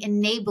being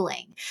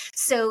enabling.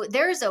 So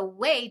there's a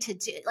way to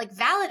do, like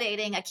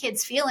validating a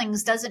kid's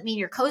feelings doesn't mean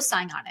you're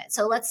co-signing on it.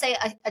 So let's say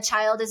a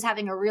child is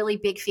having a really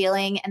big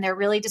feeling and they're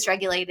really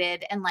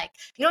dysregulated and like,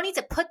 you don't need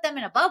to put them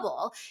in a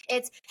bubble.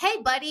 It's,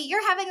 hey buddy,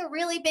 you're having a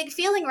really big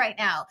feeling right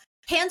now.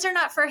 Hands are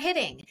not for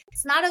hitting.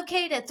 It's not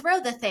okay to throw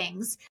the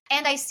things.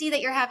 And I see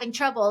that you're having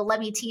trouble. Let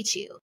me teach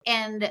you.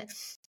 And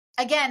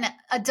again,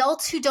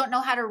 adults who don't know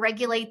how to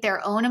regulate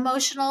their own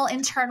emotional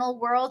internal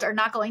world are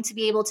not going to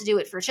be able to do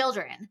it for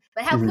children.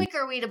 But how quick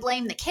are we to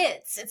blame the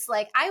kids? It's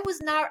like, I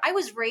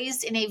was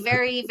raised in a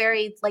very,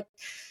 very like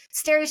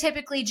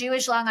stereotypically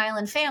Jewish Long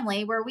Island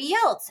family where we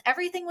yelled.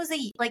 Everything was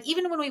like,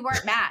 even when we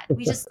weren't mad,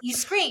 you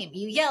scream,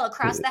 you yell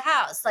across the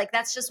house. Like,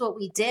 that's just what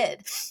we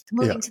did.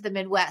 Moving to the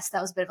Midwest,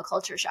 that was a bit of a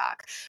culture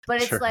shock.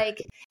 But it's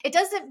like, it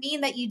doesn't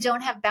mean that you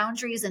don't have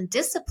boundaries and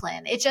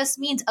discipline. It just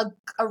means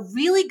a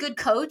really good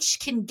coach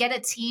can get a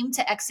team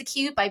to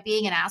execute by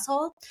being an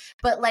asshole.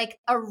 But like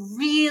a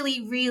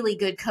really, really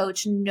good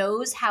coach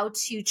knows how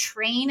to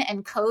train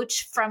and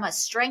coach from a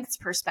strengths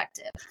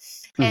perspective.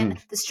 And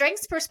the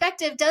strengths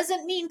perspective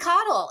doesn't mean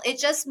coddle. It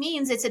just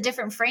means it's a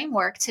different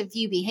framework to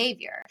view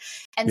behavior.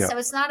 And so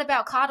it's not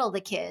about coddle the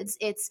kids.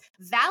 It's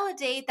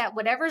validate that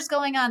whatever's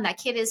going on, that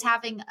kid is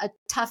having a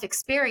tough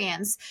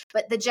experience.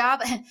 But the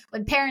job,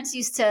 when parents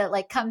used to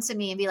like come to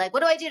me and be like,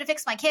 what do I do to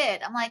fix my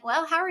kid? I'm like,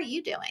 well, how are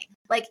you doing?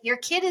 Like your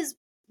kid is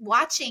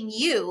watching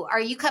you.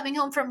 Are you coming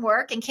home from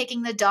work and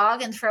kicking the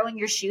dog and throwing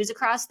your shoes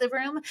across the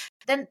room?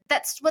 Then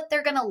that's what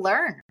they're going to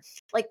learn.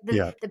 Like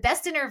the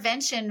best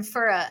intervention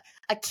for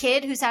a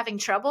kid who's having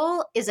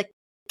trouble is a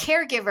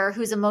caregiver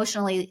who's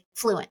emotionally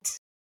fluent,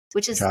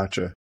 which is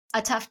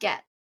a tough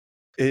get.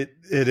 It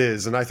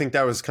is. And I think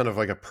that was kind of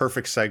like a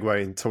perfect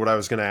segue into what I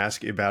was going to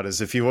ask you about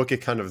is if you look at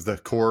kind of the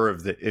core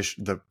of the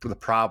issue, the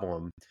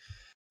problem,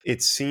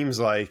 it seems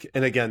like,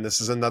 and again,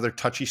 this is another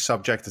touchy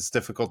subject that's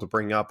difficult to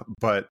bring up,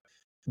 but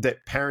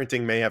that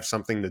parenting may have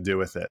something to do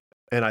with it.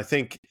 And I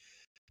think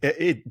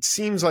it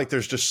seems like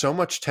there's just so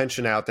much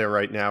tension out there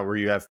right now where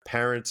you have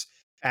parents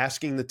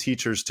asking the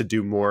teachers to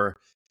do more,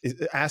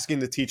 asking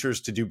the teachers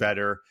to do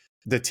better.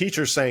 The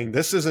teacher saying,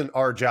 this isn't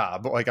our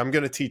job. Like, I'm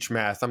going to teach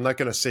math. I'm not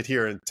going to sit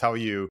here and tell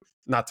you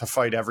not to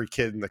fight every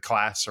kid in the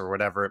class or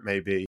whatever it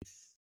may be.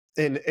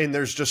 And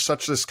there's just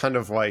such this kind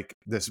of like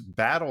this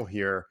battle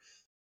here.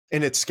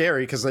 And it's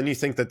scary because then you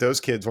think that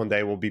those kids one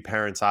day will be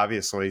parents,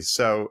 obviously.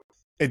 So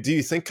do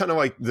you think kind of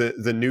like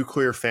the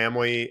nuclear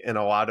family and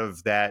a lot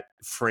of that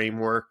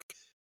framework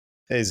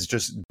is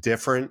just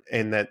different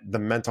and that the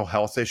mental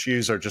health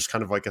issues are just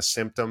kind of like a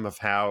symptom of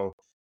how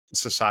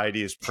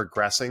society is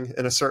progressing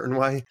in a certain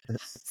way?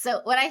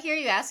 So what I hear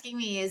you asking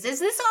me is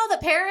this all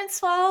the parents'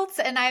 fault?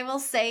 And I will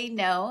say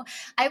no.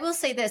 I will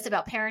say this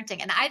about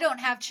parenting, and I don't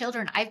have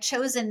children. I've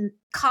chosen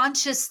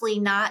consciously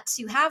not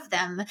to have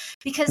them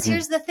because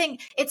here's the thing.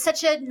 It's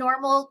such a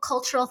normal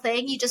cultural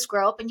thing. You just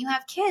grow up and you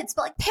have kids,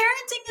 but like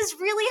parenting is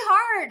really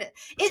hard.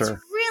 It's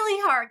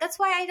really hard. That's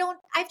why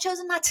I've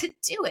chosen not to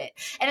do it.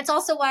 And it's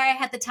also why I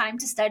had the time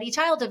to study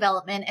child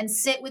development and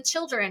sit with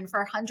children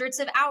for hundreds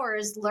of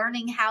hours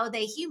learning how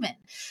they human.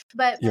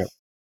 But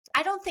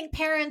I don't think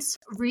parents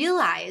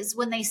realize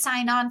when they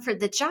sign on for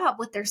the job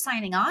what they're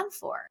signing on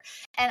for.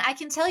 And I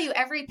can tell you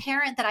every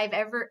parent that I've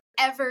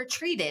ever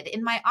treated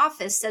in my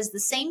office says the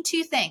same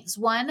two things.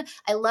 One,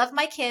 I love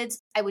my kids.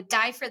 I would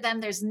die for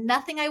them. There's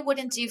nothing I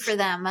wouldn't do for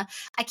them.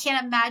 I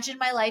can't imagine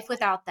my life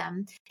without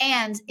them.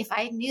 And if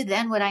I knew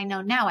then what I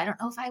know now, I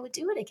don't know if I would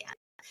do it again.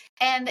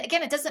 And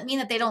again, it doesn't mean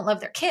that they don't love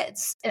their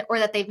kids or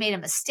that they've made a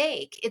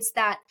mistake. It's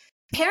that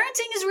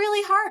parenting is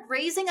really hard.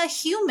 Raising a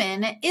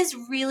human is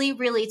really,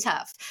 really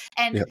tough.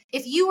 And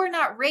if you were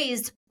not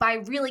raised by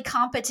really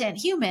competent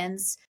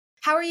humans,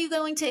 how are you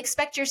going to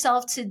expect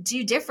yourself to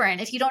do different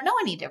if you don't know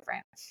any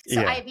different?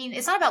 So, I mean,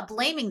 it's not about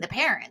blaming the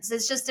parents.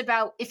 It's just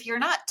about if you're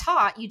not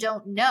taught, you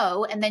don't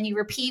know, and then you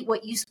repeat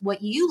what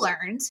you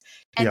learned,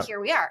 and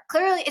here we are.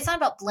 Clearly, it's not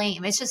about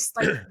blame. It's just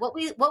like what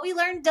we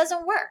learned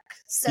doesn't work.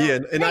 So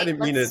and I didn't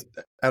mean it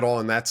at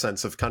all in that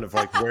sense of kind of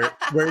like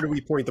where do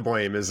we point the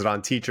blame? Is it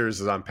on teachers?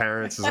 Is it on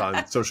parents? Is it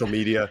on social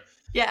media?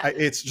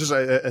 It's just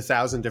a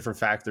thousand different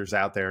factors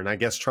out there, and I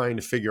guess trying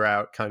to figure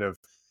out kind of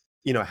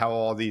how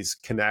all these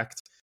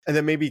connect. And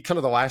then maybe kind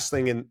of the last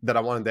thing that I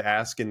wanted to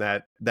ask in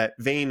that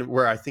vein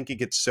where I think it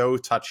gets so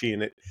touchy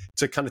and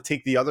to kind of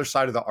take the other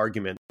side of the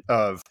argument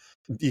of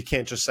you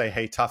can't just say,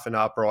 hey, toughen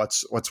up or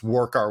let's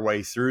work our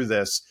way through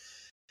this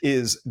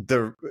is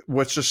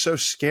what's just so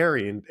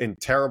scary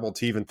and terrible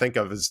to even think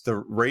of is the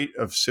rate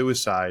of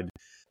suicide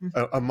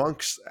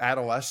amongst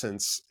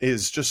adolescents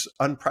is just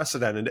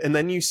unprecedented. And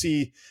then you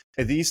see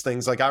these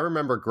things like I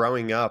remember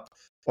growing up,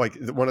 like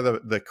one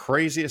of the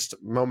craziest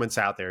moments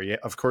out there.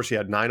 Of course, you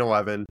had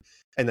 9/11,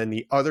 and then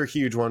the other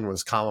huge one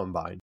was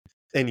Columbine.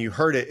 And you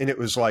heard it, and it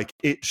was like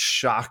it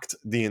shocked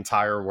the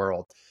entire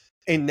world.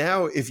 And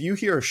now, if you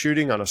hear a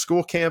shooting on a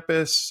school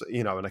campus,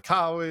 in a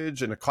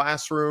college, in a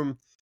classroom,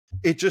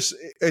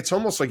 it's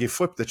almost like you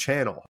flip the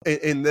channel.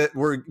 And that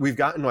we've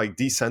gotten like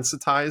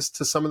desensitized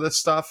to some of this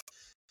stuff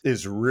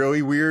is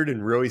really weird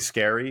and really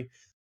scary.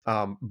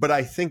 But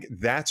I think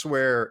that's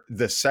where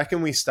the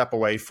second we step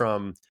away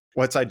from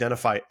let's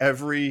identify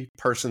every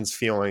person's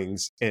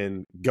feelings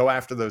and go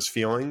after those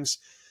feelings.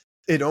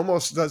 It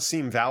almost does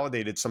seem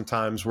validated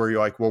sometimes where you're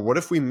like, well, what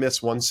if we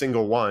miss one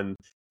single one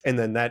and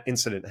then that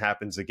incident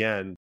happens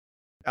again?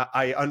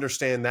 I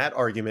understand that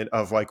argument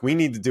of like, we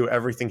need to do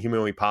everything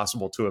humanly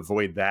possible to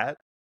avoid that.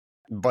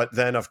 But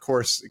then, of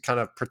course, kind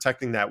of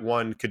protecting that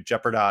one could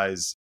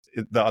jeopardize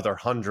the other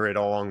 100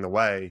 along the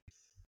way.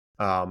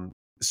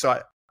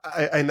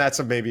 And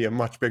that's maybe a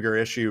much bigger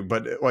issue,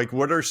 but like,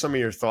 what are some of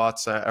your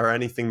thoughts or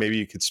anything maybe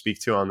you could speak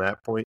to on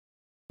that point?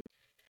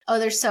 Oh,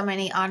 there's so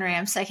many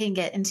on-ramps I can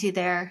get into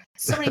there.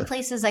 So many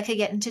places I could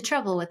get into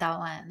trouble with that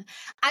one.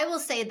 I will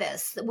say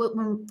this,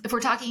 if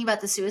we're talking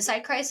about the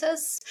suicide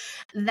crisis,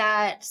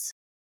 that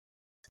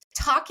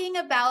talking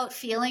about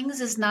feelings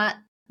is not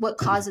what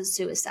causes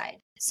suicide.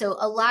 So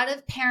a lot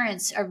of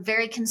parents are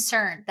very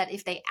concerned that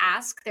if they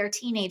ask their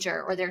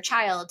teenager or their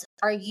child,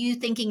 are you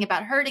thinking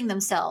about hurting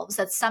themselves,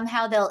 that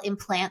somehow they'll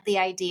implant the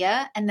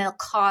idea and they'll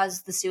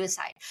cause the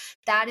suicide.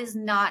 That is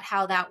not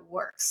how that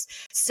works.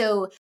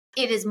 So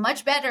it is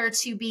much better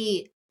to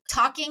be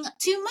talking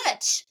too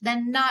much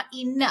than not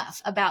enough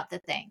about the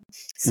thing.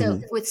 So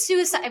with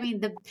suicide, I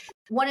mean,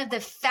 one of the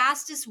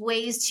fastest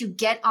ways to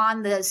get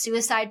on the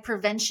suicide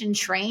prevention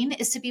train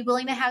is to be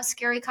willing to have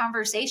scary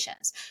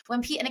conversations.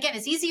 And again,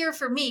 it's easier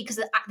for me because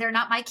they're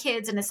not my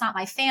kids and it's not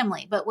my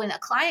family. But when a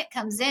client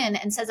comes in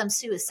and says I'm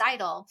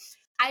suicidal,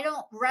 I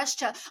don't rush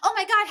to, oh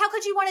my God, how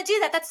could you want to do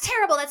that? That's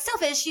terrible. That's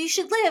selfish. You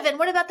should live. And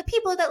what about the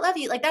people that love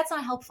you? Like, that's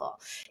not helpful.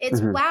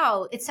 It's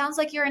wow. It sounds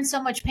like you're in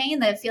so much pain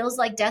that it feels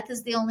like death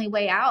is the only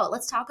way out.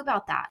 Let's talk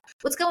about that.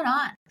 What's going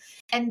on?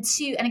 And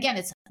again,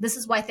 this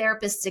is why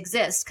therapists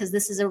exist, because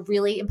this is a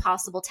really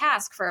impossible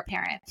task for a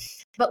parent.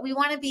 But we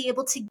want to be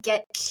able to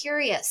get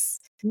curious.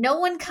 No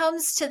one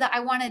comes to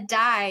I want to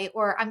die,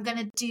 or I'm going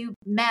to do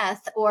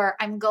meth, or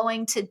I'm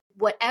going to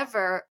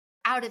whatever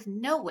out of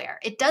nowhere.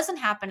 It doesn't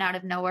happen out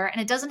of nowhere, and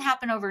it doesn't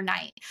happen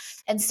overnight.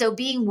 And so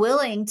being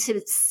willing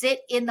to sit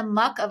in the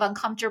muck of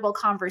uncomfortable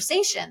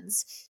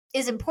conversations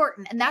is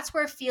important. And that's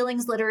where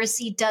feelings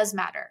literacy does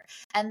matter.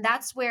 And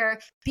that's where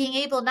being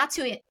able not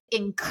to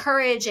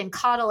encourage and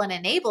coddle and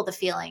enable the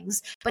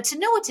feelings, but to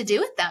know what to do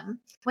with them.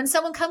 When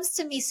someone comes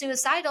to me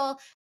suicidal,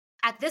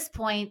 at this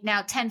point,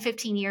 now 10,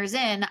 15 years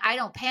in, I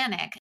don't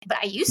panic, but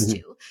I used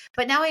to.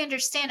 But now I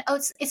understand,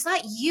 it's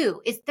not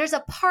you. There's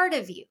a part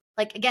of you.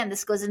 Like, again,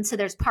 this goes into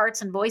there's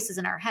parts and voices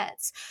in our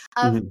heads.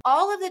 Of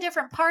all of the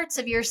different parts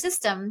of your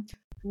system,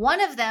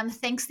 one of them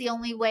thinks the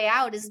only way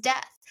out is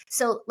death.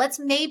 So let's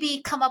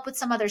maybe come up with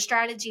some other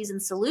strategies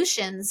and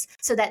solutions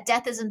so that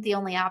death isn't the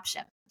only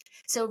option.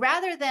 So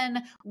rather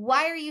than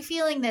why are you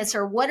feeling this,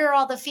 or what are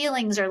all the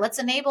feelings, or let's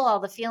enable all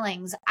the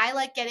feelings, I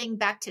like getting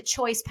back to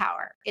choice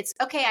power. It's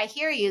okay, I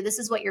hear you. This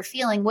is what you're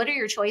feeling. What are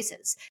your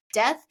choices?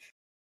 Death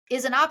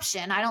is an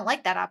option. I don't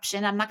like that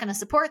option. I'm not going to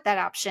support that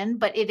option,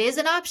 but it is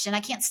an option. I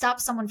can't stop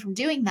someone from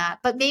doing that.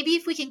 But maybe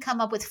if we can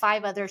come up with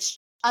 5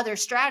 other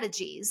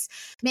strategies,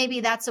 maybe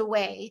that's a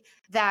way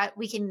that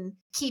we can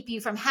keep you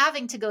from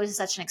having to go to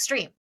such an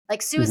extreme.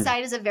 Like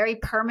suicide is a very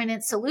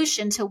permanent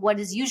solution to what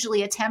is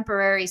usually a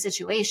temporary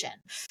situation.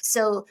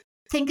 So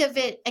think of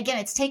it, again,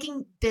 it's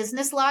taking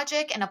business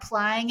logic and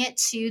applying it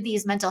to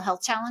these mental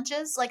health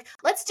challenges. Like,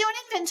 let's do an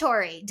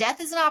inventory. Death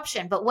is an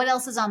option, but what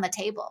else is on the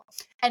table?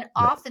 And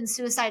often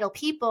suicidal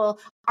people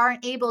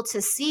aren't able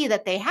to see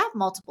that they have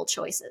multiple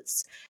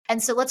choices.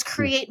 And so let's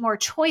create more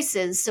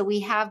choices so we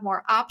have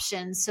more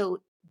options. So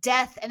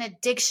death and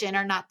addiction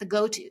are not the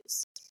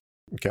go-tos.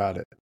 Got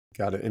it.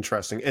 Got it.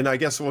 Interesting. And I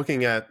guess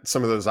looking at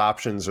some of those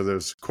options or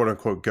those quote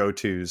unquote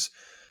go-tos,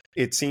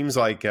 it seems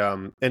like,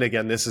 and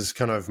again, this is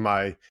kind of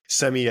my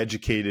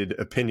semi-educated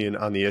opinion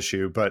on the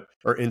issue,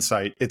 or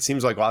insight. It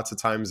seems like lots of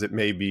times it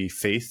may be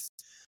faith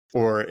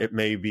or it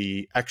may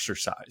be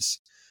exercise.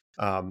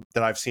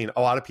 That I've seen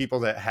a lot of people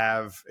that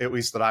have, at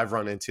least that I've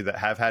run into, that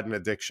have had an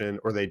addiction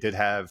or they did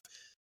have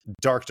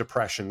dark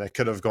depression that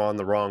could have gone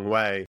the wrong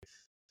way.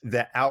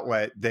 The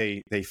outlet,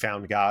 they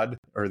found God,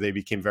 or they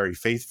became very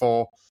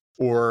faithful,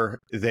 or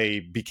they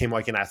became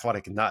like an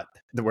athletic nut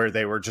where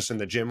they were just in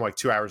the gym like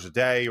 2 hours a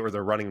day, or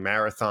they're running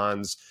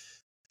marathons.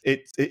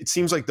 It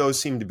seems like those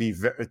seem to be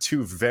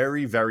two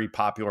very, very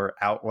popular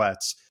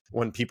outlets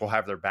when people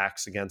have their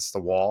backs against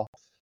the wall.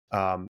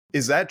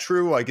 Is that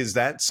true? Like, is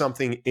that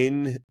something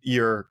in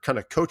your kind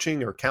of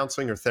coaching or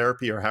counseling or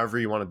therapy or however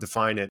you want to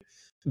define it?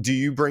 Do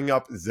you bring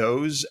up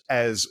those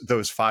as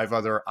those 5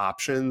 other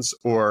options,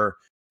 or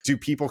do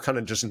people kind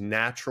of just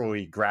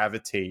naturally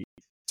gravitate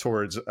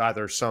towards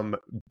either some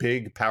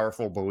big,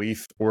 powerful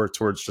belief or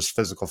towards just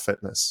physical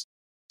fitness?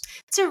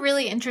 It's a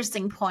really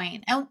interesting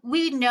point. And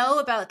we know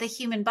about the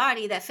human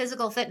body that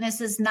physical fitness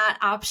is not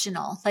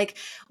optional. Like,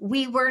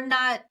 we were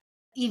not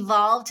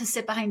evolved to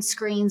sit behind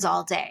screens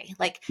all day.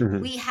 Like,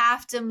 we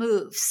have to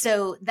move.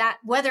 So that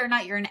whether or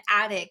not you're an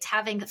addict,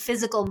 having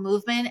physical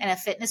movement and a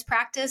fitness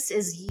practice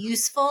is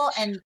useful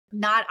and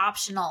not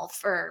optional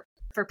for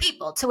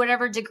people. To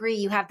whatever degree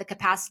you have the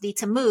capacity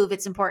to move,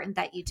 it's important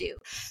that you do.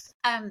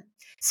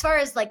 As far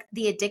as like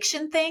the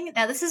addiction thing,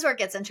 now this is where it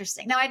gets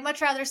interesting. Now, I'd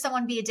much rather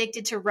someone be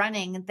addicted to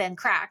running than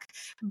crack.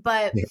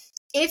 But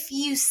if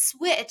you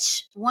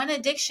switch one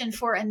addiction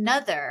for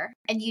another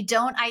and you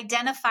don't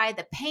identify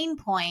the pain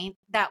point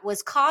that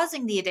was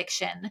causing the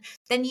addiction,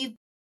 then you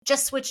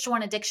just switched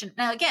one addiction.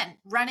 Now, again,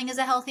 running is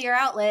a healthier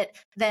outlet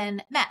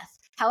than meth.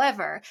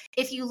 However,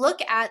 if you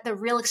look at the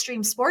real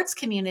extreme sports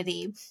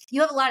community,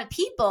 you have a lot of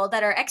people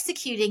that are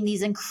executing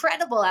these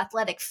incredible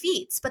athletic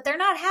feats, but they're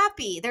not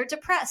happy, they're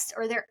depressed,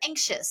 or they're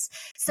anxious.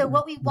 So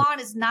what we want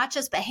is not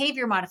just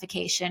behavior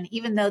modification,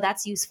 even though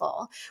that's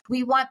useful.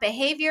 We want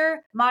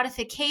behavior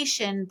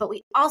modification, but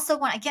we also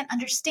want, again,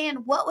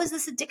 understand what was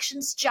this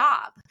addiction's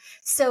job.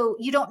 So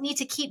you don't need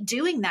to keep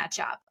doing that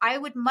job. I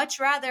would much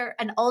rather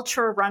an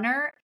ultra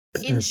runner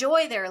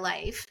enjoy their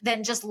life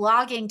than just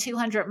logging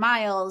 200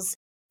 miles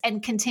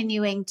and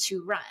continuing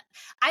to run.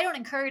 I don't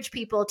encourage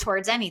people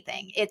towards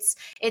anything. It's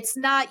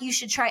not you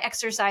should try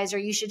exercise or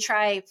you should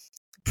try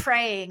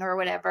praying or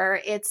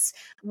whatever. It's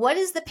what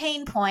is the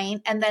pain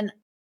point, and then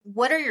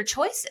what are your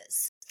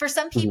choices? For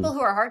some people who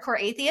are hardcore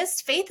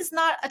atheists, faith is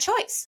not a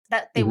choice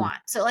that they want.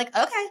 So like,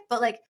 okay, but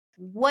like,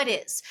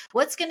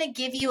 what's going to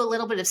give you a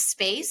little bit of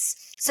space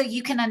so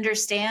you can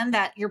understand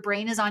that your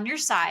brain is on your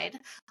side.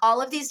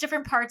 All of these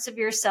different parts of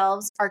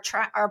yourselves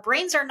our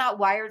brains are not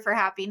wired for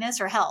happiness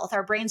or health.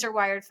 Our brains are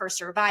wired for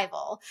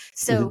survival.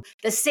 So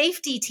the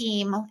safety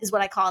team is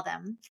what I call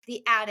them.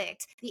 The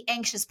addict, the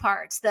anxious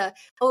parts, the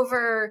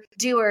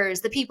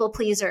overdoers, the people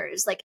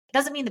pleasers. Like, it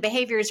doesn't mean the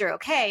behaviors are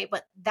okay,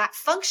 but that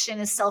function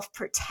is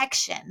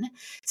self-protection.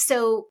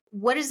 So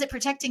what is it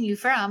protecting you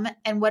from,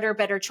 and what are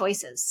better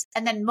choices?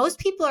 And then most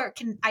people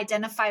can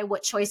identify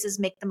what choices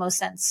make the most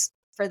sense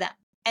for them.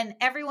 And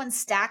everyone's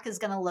stack is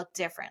going to look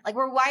different. Like,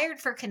 we're wired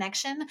for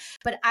connection,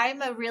 but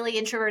I'm a really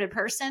introverted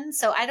person,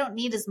 so I don't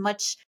need as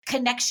much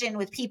connection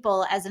with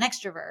people as an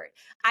extrovert.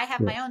 I have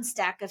my own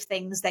stack of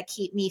things that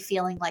keep me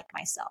feeling like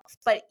myself.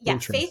 But yeah,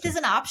 faith is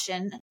an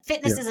option.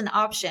 Fitness is an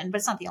option, but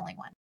it's not the only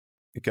one.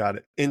 Got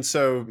it. And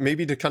so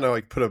maybe to kind of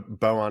like put a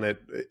bow on it,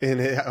 and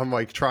I'm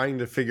like trying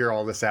to figure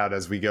all this out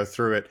as we go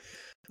through it.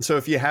 So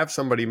if you have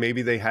somebody,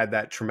 maybe they had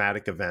that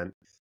traumatic event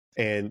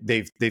and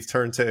they've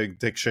turned to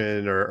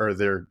addiction, or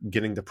they're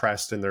getting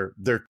depressed, and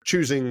they're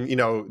choosing,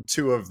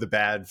 2 of the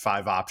bad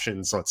 5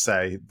 options, let's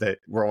say, that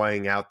we're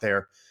laying out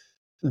there.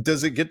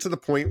 Does it get to the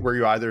point where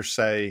you either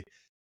say,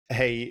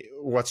 hey,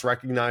 let's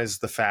recognize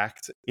the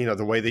fact,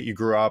 the way that you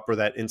grew up or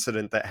that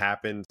incident that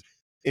happened,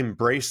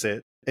 embrace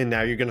it, and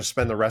now you're going to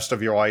spend the rest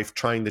of your life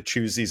trying to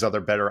choose these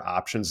other better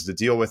options to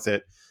deal with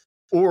it?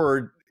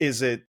 Or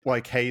is it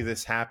like, hey,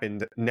 this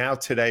happened. Now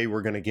today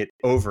we're going to get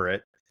over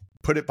it,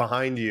 put it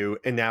behind you,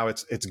 and now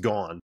it's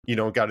gone. You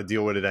don't got to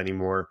deal with it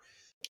anymore.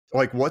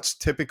 Like, what's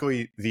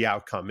typically the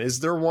outcome? Is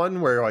there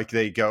one where like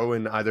they go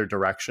in either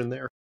direction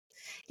there?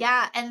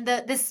 Yeah, and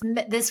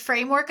this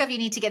framework of you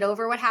need to get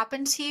over what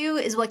happened to you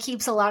is what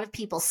keeps a lot of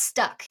people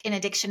stuck in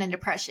addiction and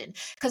depression,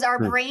 because our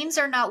brains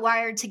are not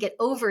wired to get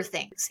over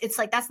things. It's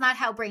like, that's not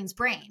how brains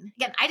brain.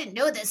 Again, I didn't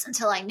know this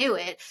until I knew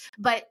it,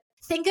 but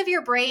think of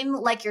your brain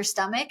like your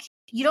stomach.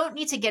 You don't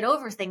need to get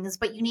over things,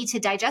 but you need to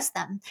digest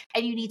them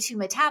and you need to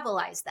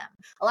metabolize them.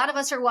 A lot of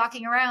us are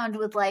walking around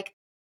with like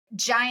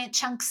giant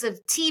chunks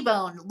of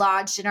T-bone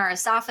lodged in our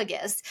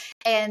esophagus.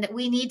 And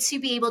we need to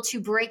be able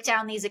to break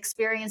down these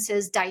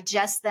experiences,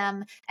 digest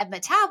them, and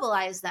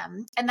metabolize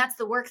them. And that's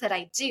the work that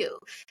I do.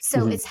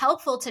 So it's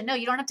helpful to know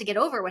you don't have to get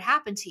over what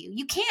happened to you.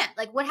 You can't.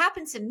 Like, what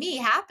happened to me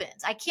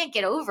happens. I can't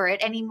get over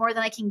it any more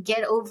than I can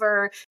get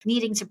over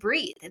needing to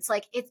breathe. It's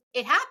like, it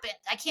happened.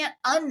 I can't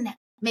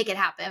make it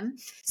happen.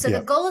 So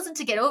the goal isn't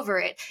to get over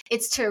it.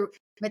 It's to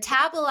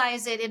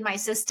metabolize it in my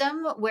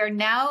system, where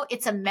now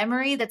it's a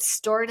memory that's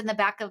stored in the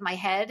back of my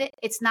head.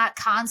 It's not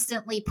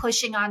constantly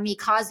pushing on me,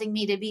 causing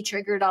me to be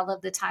triggered all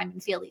of the time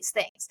and feel these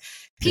things.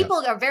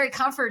 People are very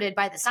comforted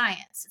by the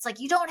science. It's like,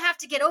 you don't have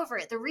to get over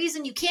it. The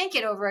reason you can't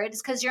get over it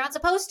is because you're not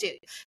supposed to,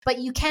 but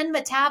you can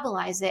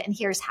metabolize it. And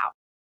here's how.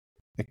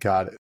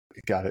 Got it.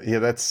 Yeah,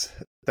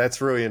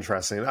 that's really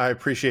interesting. I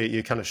appreciate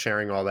you kind of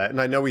sharing all that.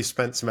 And I know we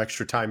spent some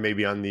extra time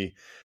maybe on the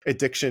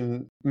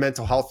addiction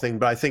mental health thing,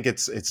 but I think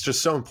it's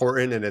just so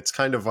important, and it's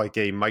kind of like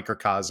a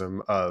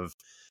microcosm of,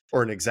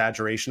 or an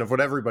exaggeration of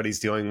what everybody's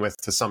dealing with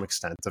to some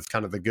extent, of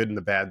kind of the good and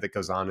the bad that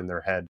goes on in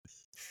their head.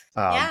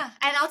 Yeah.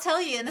 And I'll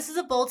tell you, and this is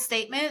a bold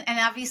statement, and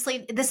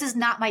obviously this is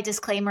not my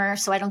disclaimer,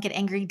 so I don't get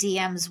angry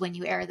DMs when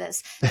you air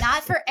this.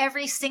 Not for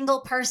every single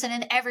person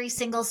in every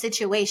single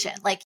situation.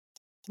 Like,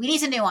 we need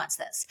to nuance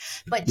this.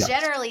 But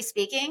generally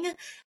speaking,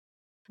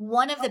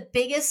 one of the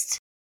biggest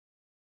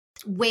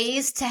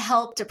ways to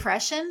help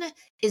depression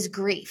is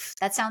grief.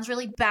 That sounds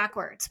really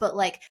backwards, but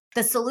like,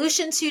 the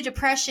solution to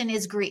depression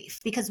is grief.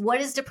 Because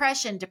what is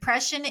depression?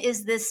 Depression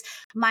is this,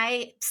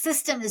 my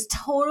system is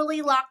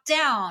totally locked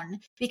down,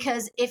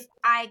 because if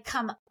I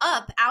come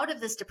up out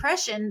of this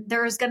depression,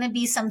 there's going to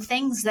be some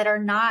things that are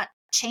not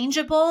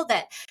changeable,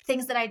 that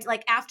things that I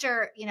like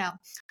after,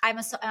 I'm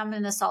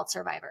an assault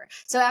survivor.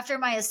 So after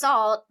my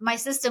assault, my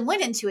system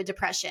went into a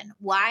depression.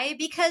 Why?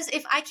 Because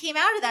if I came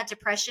out of that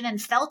depression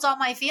and felt all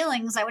my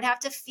feelings, I would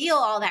have to feel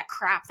all that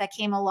crap that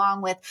came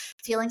along with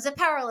feelings of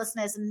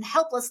powerlessness and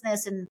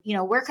helplessness. And,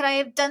 where could I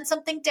have done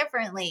something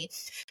differently?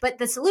 But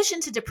the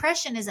solution to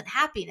depression isn't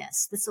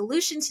happiness. The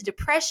solution to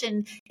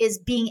depression is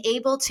being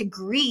able to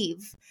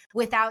grieve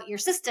without your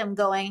system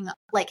going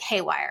like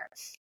haywire.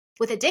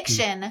 With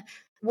addiction,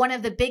 one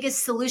of the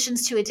biggest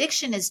solutions to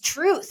addiction is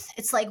truth.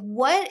 It's like,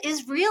 what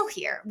is real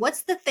here?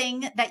 What's the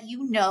thing that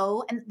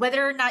and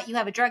whether or not you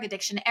have a drug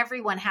addiction,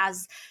 everyone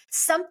has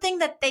something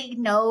that they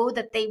know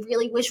that they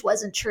really wish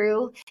wasn't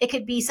true. It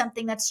could be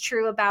something that's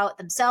true about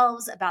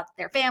themselves, about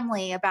their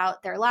family,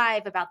 about their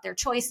life, about their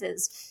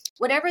choices.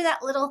 Whatever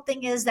that little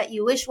thing is that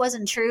you wish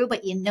wasn't true,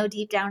 but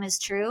deep down is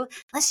true,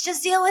 let's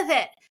just deal with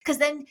it, because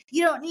then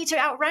you don't need to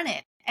outrun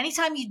it.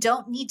 Anytime you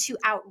don't need to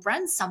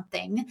outrun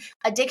something,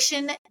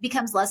 addiction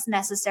becomes less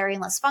necessary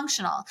and less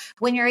functional.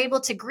 When you're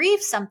able to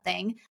grieve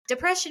something,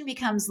 depression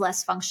becomes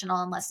less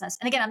functional and less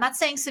necessary. And again, I'm not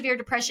saying severe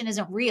depression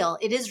isn't real.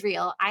 It is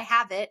real. I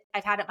have it.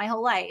 I've had it my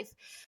whole life.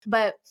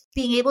 But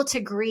being able to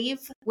grieve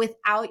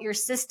without your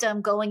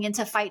system going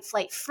into fight,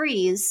 flight,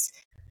 freeze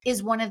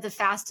is one of the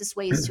fastest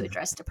ways to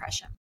address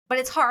depression. But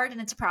it's hard, and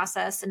it's a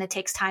process, and it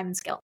takes time and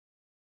skill.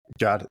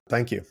 Got it.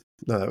 Thank you.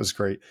 No, that was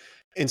great.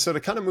 And so to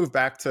kind of move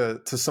back to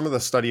some of the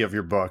study of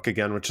your book,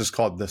 again, which is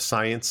called The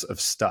Science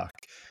of Stuck.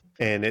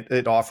 And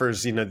it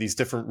offers, these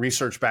different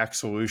research-backed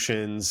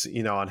solutions,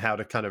 on how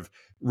to kind of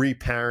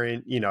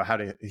reparent, how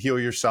to heal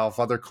yourself,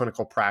 other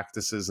clinical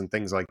practices and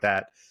things like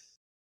that.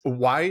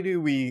 Why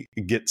do we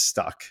get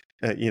stuck,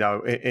 in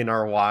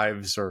our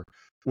lives, or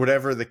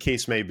whatever the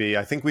case may be?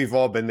 I think we've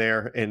all been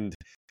there. And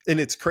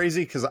it's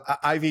crazy, because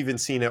I've even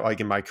seen it like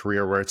in my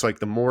career, where it's like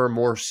the more and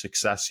more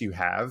success you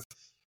have,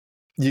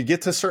 you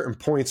get to certain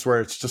points where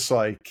it's just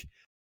like,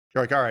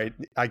 you're like, all right,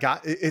 I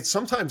got it.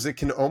 Sometimes it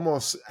can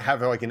almost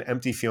have like an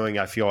empty feeling.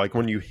 I feel like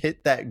when you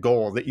hit that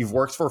goal that you've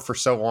worked for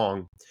so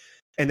long,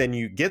 and then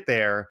you get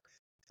there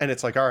and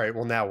it's like, all right,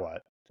 well, now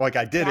what? Like,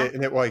 I did it,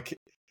 and it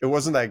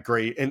wasn't that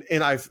great.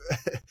 And I've,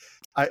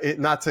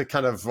 not to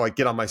kind of like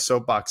get on my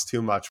soapbox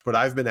too much, but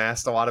I've been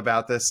asked a lot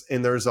about this.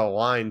 And there's a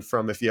line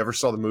from, if you ever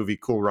saw the movie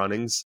Cool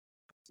Runnings,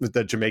 with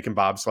the Jamaican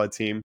bobsled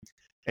team.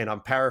 And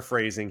I'm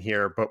paraphrasing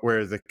here, but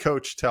where the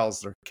coach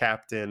tells their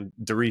captain,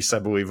 Darius, I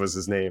believe was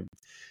his name,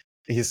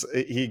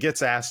 he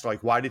gets asked,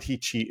 like, why did he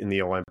cheat in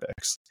the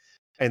Olympics?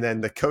 And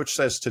then the coach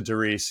says to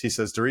Darius, he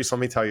says, Darius, let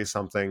me tell you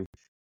something.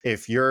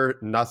 If you're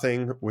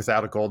nothing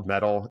without a gold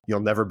medal,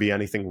 you'll never be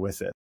anything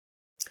with it.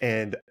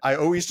 And I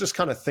always just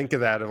kind of think of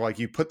that, of like,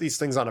 you put these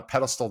things on a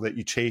pedestal that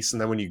you chase,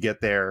 and then when you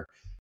get there,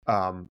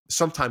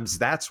 sometimes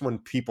that's when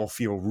people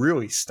feel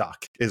really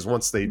stuck, is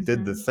once they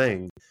did the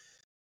thing.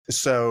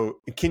 So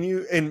can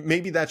you, and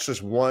maybe that's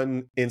just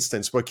one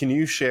instance, but can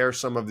you share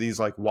some of these,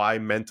 like why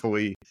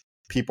mentally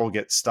people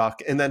get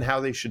stuck and then how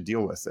they should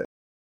deal with it?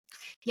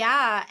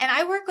 Yeah. And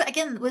I work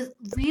again with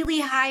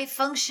really high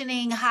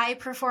functioning, high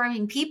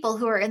performing people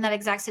who are in that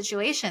exact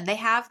situation. They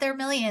have their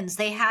millions,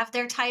 they have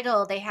their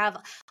title, they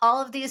have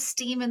all of the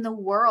esteem in the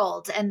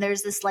world. And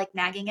there's this like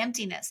nagging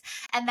emptiness.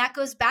 And that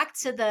goes back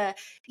to the,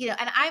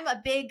 and I'm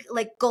a big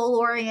like goal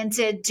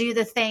oriented, do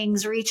the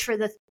things, reach for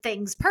the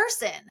things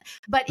person.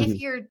 But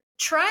if you're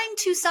trying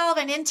to solve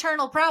an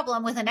internal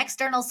problem with an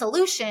external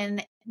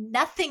solution,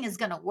 nothing is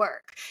going to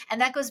work.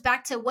 And that goes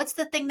back to what's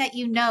the thing that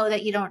you know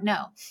that you don't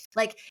know?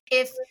 Like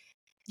if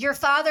your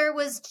father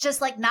was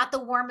just like not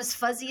the warmest,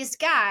 fuzziest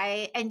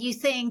guy, and you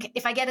think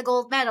if I get a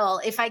gold medal,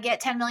 if I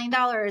get $10 million,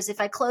 if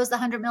I close the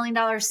 $100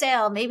 million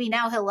sale, maybe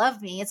now he'll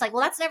love me. It's like,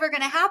 well, that's never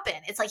going to happen.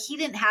 It's like he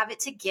didn't have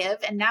it to give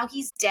and now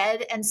he's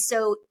dead. And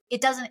so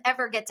it doesn't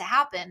ever get to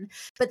happen,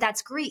 but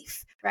that's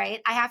grief,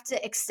 right? I have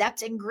to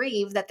accept and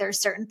grieve that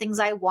there's certain things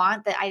I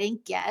want that I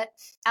didn't get.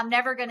 I'm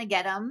never going to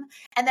get them.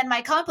 And then my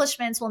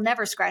accomplishments will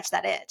never scratch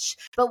that itch.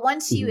 But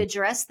once you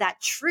address that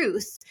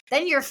truth,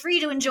 then you're free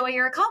to enjoy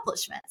your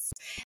accomplishments.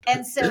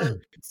 And so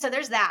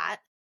there's that.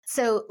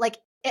 So like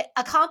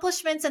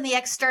accomplishments and the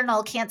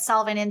external can't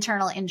solve an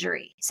internal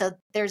injury. So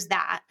there's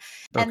that.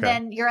 And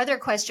then your other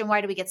question,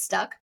 why do we get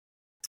stuck?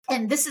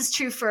 And this is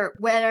true for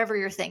whatever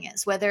your thing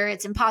is, whether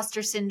it's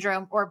imposter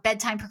syndrome or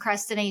bedtime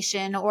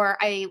procrastination, or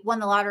I won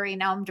the lottery,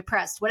 now I'm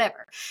depressed,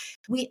 whatever.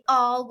 We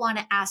all want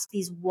to ask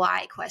these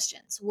why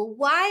questions. Well,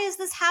 why is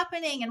this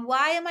happening? And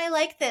why am I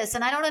like this?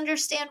 And I don't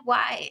understand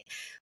why.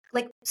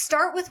 Like,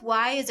 start with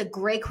why is a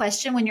great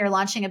question when you're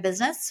launching a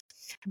business.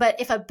 But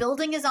if a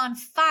building is on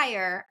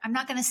fire, I'm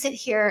not going to sit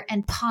here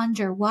and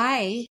ponder,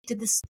 why did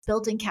this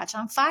building catch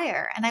on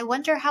fire? And I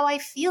wonder how I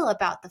feel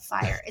about the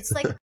fire. It's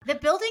like, the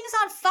building is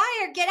on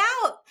fire, get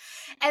out.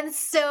 And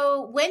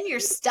so when you're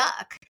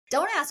stuck,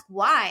 don't ask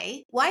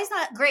why. Why is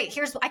not great.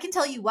 I can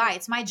tell you why.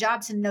 It's my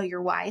job to know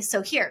your why.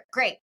 So here,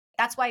 great.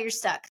 That's why you're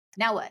stuck.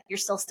 Now what? You're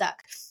still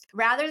stuck.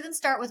 Rather than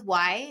start with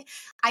why,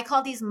 I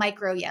call these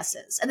micro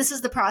yeses. And this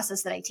is the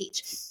process that I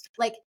teach.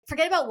 Like,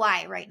 forget about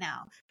why right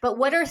now, but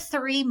what are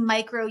 3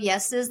 micro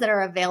yeses that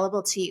are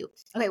available to you?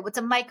 Okay, what's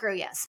a micro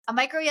yes? A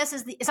micro yes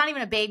is it's not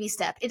even a baby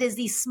step. It is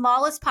the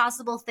smallest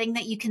possible thing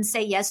that you can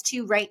say yes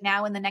to right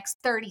now in the next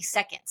 30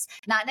 seconds.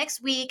 Not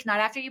next week, not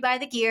after you buy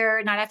the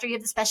gear, not after you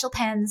have the special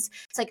pens.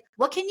 It's like,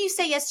 what can you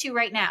say yes to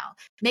right now?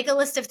 Make a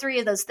list of 3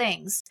 of those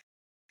things.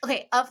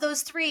 Okay, of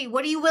those 3,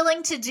 what are you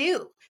willing to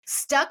do?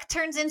 Stuck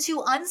turns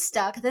into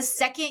unstuck the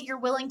second you're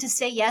willing to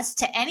say yes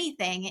to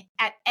anything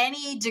at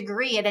any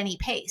degree, at any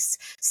pace.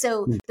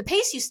 So the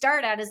pace you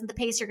start at isn't the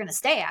pace you're going to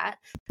stay at,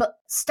 but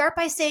start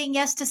by saying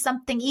yes to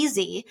something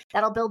easy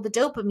that'll build the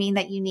dopamine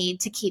that you need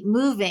to keep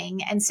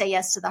moving and say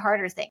yes to the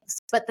harder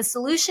things. But the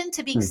solution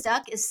to being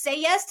stuck is say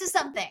yes to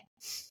something.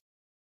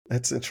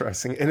 That's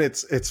interesting. And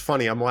it's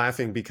funny. I'm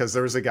laughing because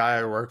there was a guy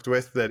I worked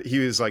with that he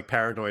was like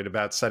paranoid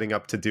about setting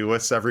up to-do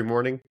lists every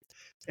morning.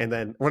 And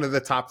then one of the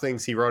top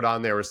things he wrote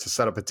on there was to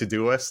set up a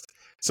to-do list.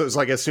 So it was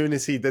like, as soon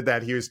as he did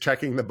that, he was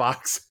checking the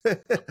box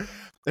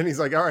and he's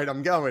like, all right,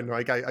 I'm going.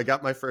 Like I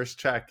got my first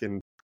check. And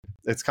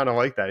it's kind of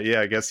like that. Yeah.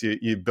 I guess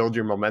you build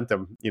your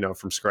momentum,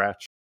 from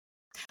scratch.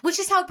 Which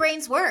is how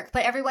brains work,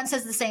 but everyone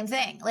says the same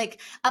thing. Like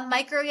a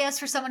micro yes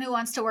for someone who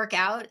wants to work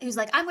out, who's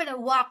like, I'm going to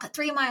walk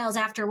 3 miles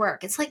after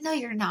work. It's like, no,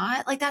 you're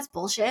not. Like, that's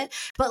bullshit.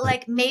 But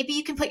like, maybe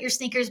you can put your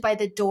sneakers by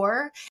the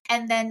door,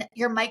 and then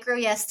your micro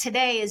yes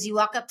today is you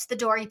walk up to the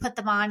door, you put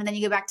them on, and then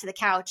you go back to the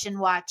couch and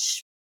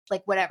watch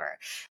like whatever.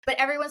 But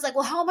everyone's like,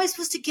 well, how am I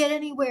supposed to get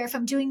anywhere if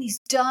I'm doing these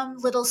dumb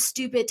little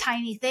stupid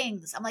tiny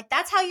things? I'm like,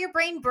 that's how your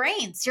brain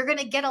brains. You're going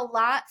to get a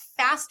lot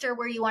faster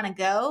where you want to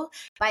go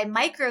by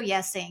micro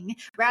yesing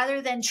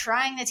rather than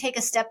trying to take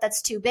a step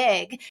that's too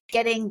big,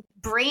 getting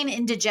brain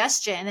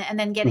indigestion and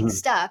then getting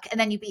stuck, and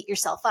then you beat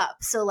yourself up.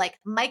 So like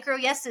micro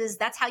yeses,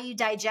 that's how you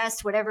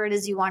digest whatever it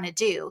is you want to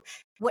do.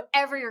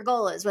 Whatever your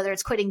goal is, whether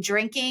it's quitting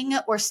drinking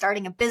or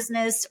starting a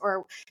business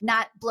or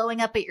not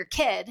blowing up at your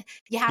kid,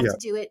 you have to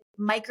do it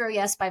micro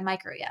yes by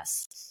micro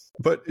yes.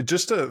 But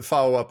just to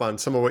follow up on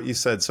some of what you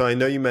said. So I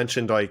know you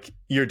mentioned like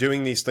you're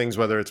doing these things,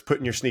 whether it's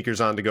putting your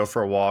sneakers on to go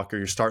for a walk or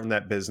you're starting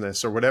that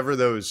business or whatever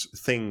those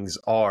things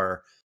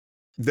are.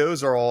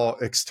 Those are all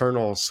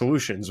external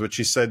solutions, which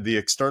you said the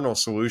external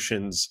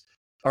solutions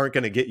aren't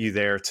going to get you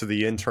there to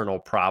the internal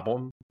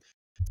problem.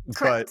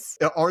 Correct.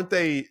 But aren't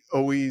they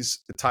always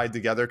tied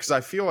together? Because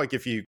I feel like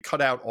if you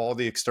cut out all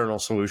the external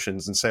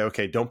solutions and say,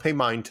 okay, don't pay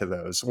mind to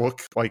those,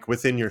 look like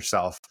within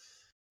yourself.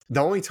 The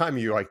only time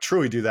you like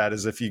truly do that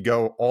is if you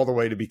go all the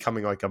way to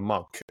becoming like a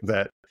monk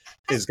that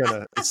is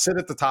going to sit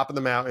at the top of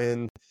the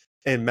mountain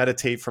and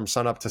meditate from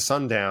sun up to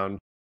sundown.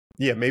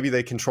 Yeah, maybe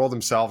they control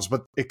themselves,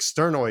 but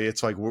externally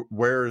it's like,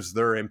 where's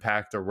their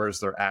impact or where's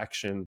their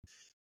action?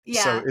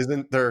 Yeah. So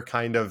isn't there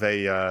kind of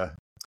a,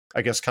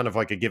 I guess kind of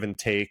like a give and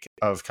take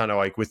of kind of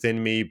like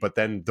within me, but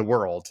then the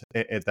world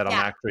that I'm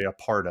actually a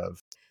part of.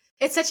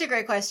 It's such a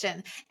great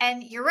question.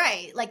 And you're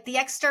right. Like the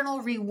external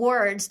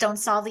rewards don't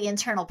solve the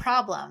internal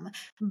problem,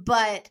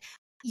 but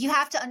you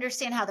have to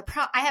understand how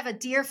I have a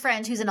dear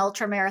friend who's an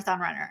ultra marathon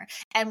runner,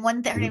 and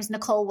her name's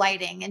Nicole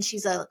Whiting, and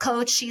she's a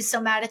coach. She's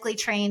somatically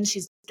trained.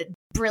 She's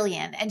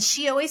brilliant. And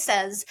she always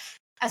says,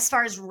 as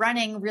far as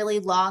running really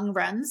long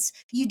runs,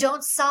 you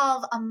don't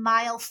solve a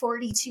mile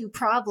 42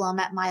 problem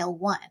at mile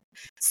 1.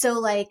 So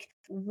like,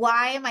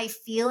 why am I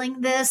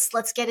feeling this?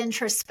 Let's get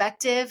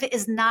introspective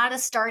is not a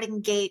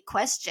starting gate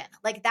question.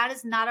 Like that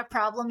is not a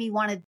problem you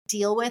want to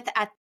deal with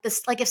at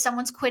this. Like if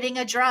someone's quitting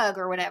a drug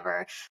or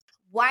whatever,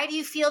 why do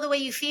you feel the way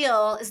you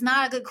feel is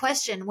not a good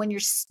question when you're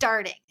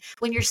starting.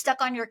 When you're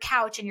stuck on your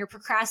couch and you're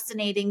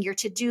procrastinating your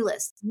to-do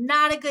list,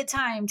 not a good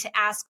time to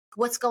ask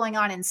what's going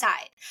on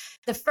inside.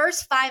 The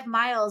first 5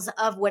 miles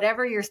of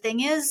whatever your thing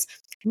is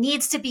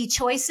needs to be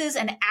choices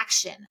and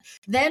action.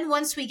 Then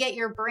once we get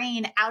your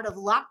brain out of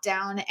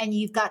lockdown and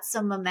you've got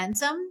some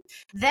momentum,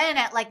 then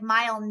at like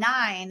mile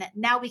 9,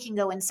 now we can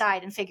go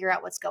inside and figure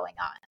out what's going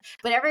on.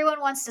 But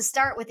everyone wants to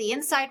start with the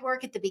inside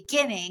work at the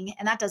beginning,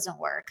 and that doesn't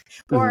work.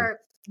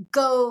 Or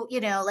go,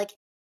 like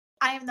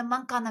I am the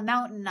monk on the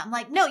mountain. I'm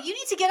like, no, you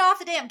need to get off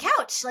the damn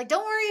couch. Like,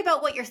 don't worry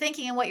about what you're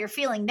thinking and what you're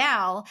feeling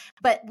now,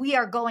 but we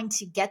are going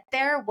to get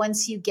there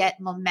once you get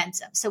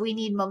momentum. So we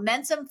need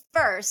momentum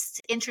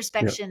first,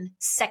 introspection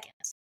second.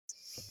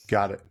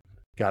 Got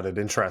it.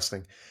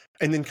 Interesting.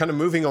 And then kind of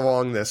moving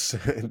along this,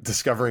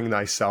 discovering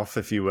thyself,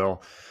 if you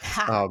will,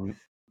 I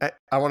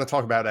want to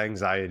talk about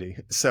anxiety.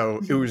 So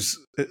it was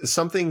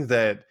something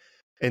that,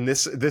 and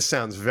this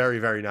sounds very,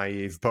 very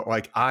naive, but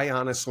like I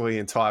honestly,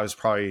 until I was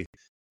probably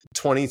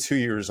 22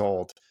 years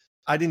old,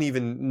 I didn't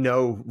even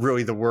know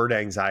really the word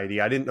anxiety.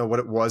 I didn't know what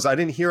it was. I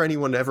didn't hear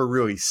anyone ever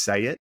really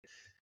say it.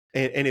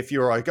 And if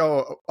you're like,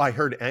 oh, I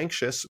heard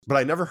anxious, but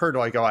I never heard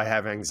like, oh, I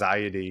have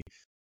anxiety.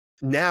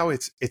 Now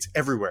it's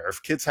everywhere.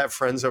 If kids have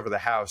friends over the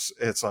house,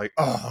 it's like,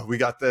 oh, we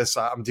got this.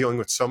 I'm dealing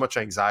with so much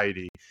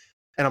anxiety.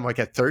 And I'm like,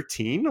 at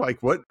 13,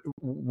 like what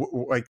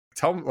like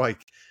tell me,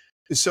 like,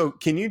 so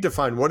can you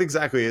define what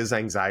exactly is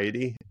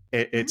anxiety?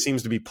 It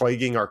seems to be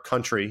plaguing our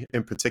country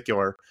in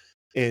particular.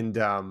 And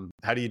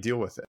how do you deal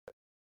with it?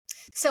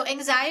 So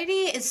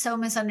anxiety is so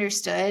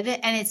misunderstood,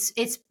 and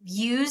it's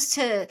used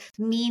to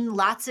mean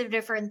lots of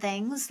different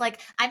things. Like,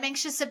 I'm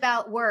anxious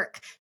about work.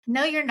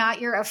 No, you're not.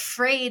 You're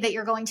afraid that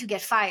you're going to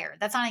get fired.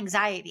 That's not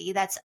anxiety.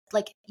 That's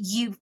like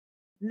you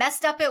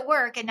messed up at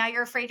work and now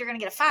you're afraid you're going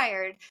to get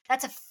fired.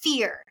 That's a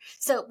fear.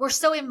 So we're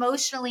so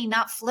emotionally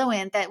not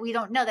fluent that we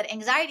don't know that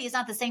anxiety is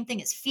not the same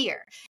thing as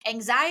fear.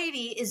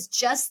 Anxiety is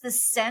just the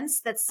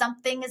sense that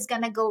something is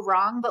going to go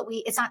wrong, but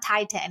it's not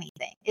tied to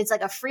anything. It's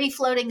like a free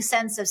floating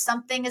sense of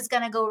something is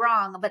going to go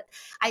wrong, but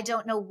I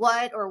don't know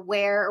what or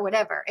where or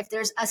whatever. If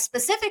there's a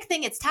specific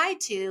thing it's tied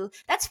to,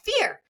 that's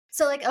fear.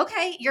 So like,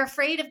 okay, you're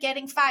afraid of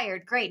getting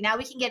fired. Great. Now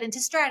we can get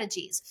into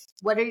strategies.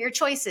 What are your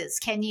choices?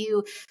 Can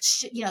you,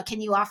 can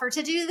you offer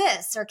to do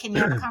this? Or can you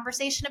have a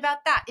conversation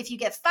about that? If you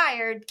get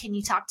fired, can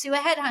you talk to a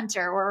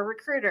headhunter or a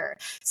recruiter?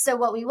 So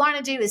what we want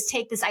to do is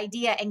take this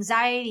idea,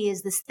 anxiety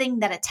is this thing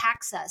that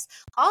attacks us.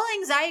 All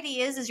anxiety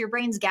is your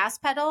brain's gas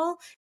pedal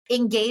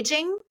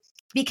engaging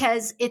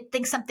because it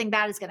thinks something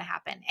bad is going to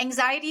happen.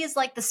 Anxiety is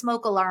like the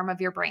smoke alarm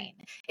of your brain.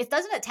 It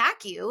doesn't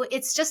attack you.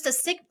 It's just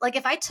like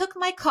if I took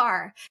my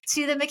car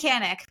to the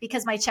mechanic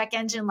because my check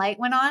engine light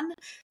went on,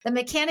 the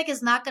mechanic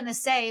is not going to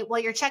say, well,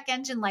 your check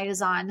engine light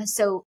is on,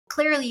 so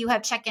clearly you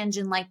have check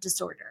engine light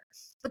disorder.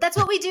 But that's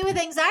what we do with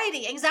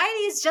anxiety.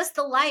 Anxiety is just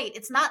the light.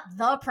 It's not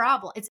the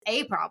problem. It's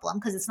a problem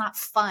because it's not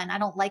fun. I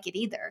don't like it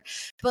either.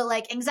 But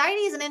like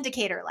anxiety is an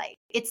indicator light.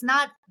 It's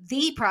not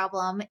the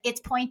problem.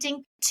 It's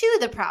pointing to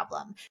the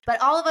problem.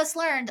 But all of us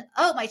learned,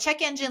 oh, my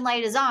check engine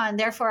light is on,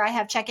 therefore I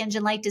have check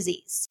engine light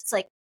disease. It's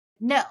like,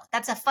 no,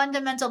 that's a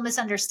fundamental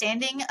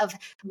misunderstanding of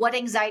what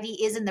anxiety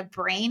is in the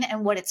brain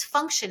and what its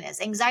function is.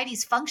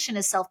 Anxiety's function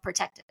is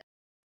self-protective.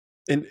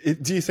 And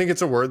do you think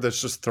it's a word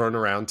that's just thrown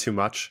around too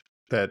much?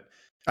 That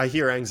I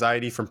hear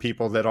anxiety from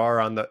people that are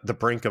on the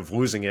brink of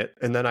losing it.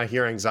 And then I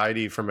hear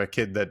anxiety from a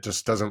kid that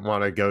just doesn't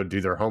want to go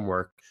do their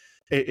homework.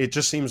 It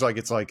just seems like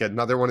it's like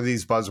another one of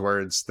these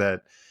buzzwords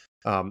that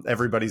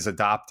everybody's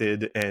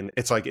adopted. And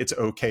it's like, it's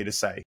okay to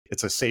say.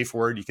 It's a safe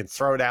word. You can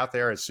throw it out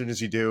there as soon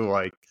as you do.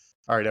 Like,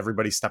 all right,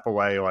 everybody step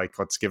away. Like,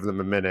 let's give them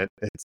a minute.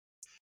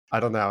 I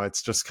don't know.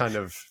 It's just kind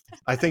of,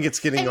 I think it's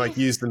getting like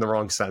used in the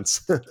wrong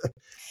sense.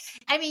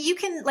 I mean, you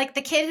can, like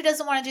the kid who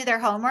doesn't want to do their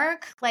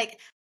homework, like,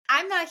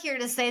 I'm not here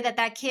to say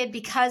that kid,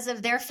 because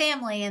of their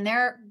family and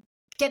they're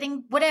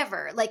getting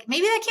whatever, like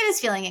maybe that kid is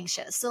feeling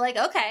anxious. So like,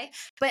 okay.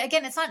 But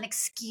again, it's not an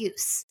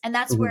excuse. And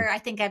that's where I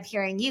think I'm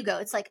hearing you go.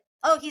 It's like,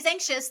 oh, he's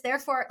anxious.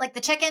 Therefore, like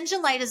the check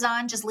engine light is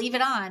on, just leave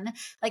it on.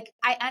 Like,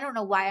 I don't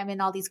know why I'm in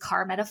all these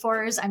car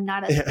metaphors. I'm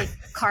not a big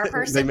car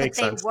person, but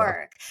they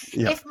work.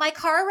 Yeah. If my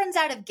car runs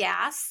out of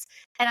gas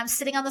and I'm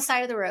sitting on the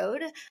side of the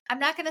road, I'm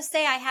not going to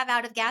say I have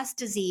out of gas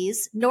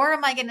disease, nor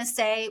am I going to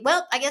say,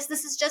 well, I guess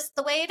this is just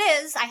the way it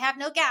is. I have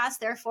no gas,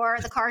 therefore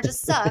the car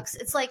just sucks.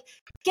 It's like,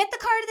 get the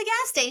car to the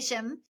gas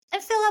station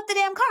and fill up the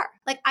damn car.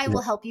 Like, I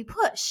will help you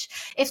push.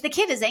 If the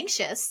kid is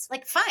anxious,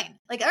 like, fine.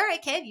 Like, all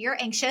right, kid,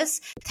 you're anxious.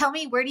 Tell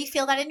me, where do you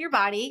feel that in your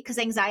body? Because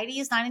anxiety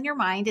is not in your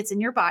mind, it's in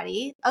your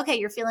body. Okay,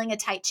 you're feeling a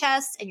tight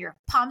chest and your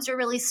palms are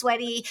really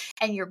sweaty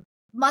and your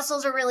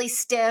muscles are really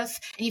stiff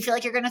and you feel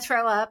like you're going to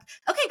throw up.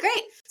 Okay,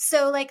 great.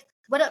 So like,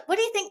 what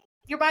do you think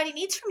your body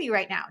needs from you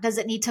right now? Does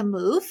it need to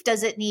move?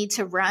 Does it need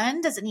to run?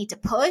 Does it need to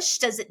push?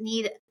 Does it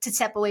need to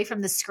step away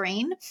from the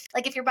screen?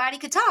 Like, if your body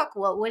could talk,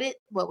 what would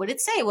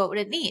it say? What would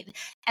it need?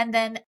 And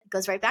then it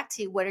goes right back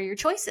to, what are your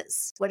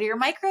choices? What are your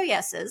micro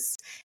yeses?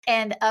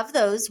 And of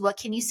those, what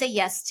can you say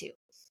yes to?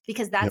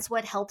 Because that's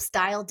what helps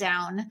dial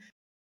down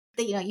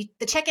the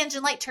check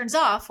engine light turns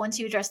off once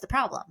you address the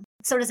problem.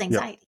 So does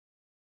anxiety.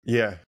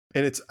 Yeah.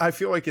 And I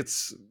feel like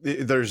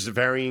there's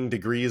varying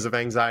degrees of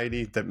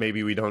anxiety that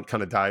maybe we don't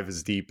kind of dive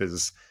as deep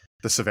as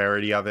the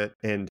severity of it.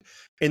 And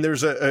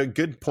there's a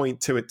good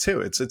point to it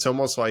too. It's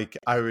almost like,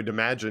 I would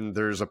imagine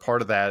there's a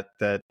part of that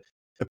it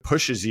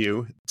pushes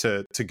you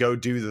to go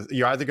do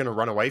you're either going to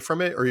run away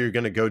from it or you're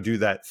going to go do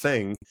that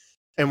thing.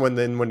 And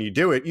when you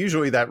do it,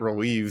 usually that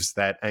relieves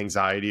that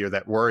anxiety or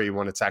that worry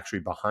when it's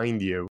actually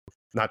behind you,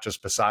 not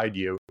just beside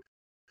you.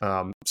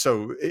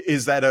 So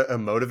is that a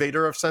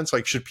motivator of sense?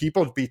 Like, should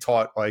people be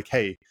taught, like,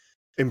 hey,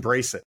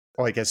 embrace it?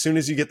 Like, as soon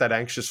as you get that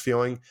anxious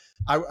feeling,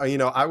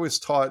 I was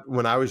taught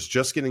when I was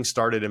just getting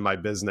started in my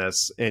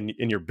business and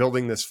you're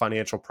building this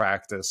financial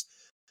practice.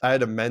 I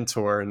had a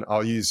mentor, and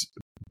I'll use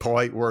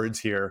polite words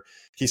here.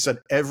 He said,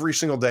 every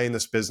single day in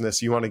this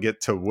business, you want to get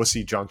to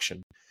Wussy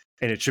Junction.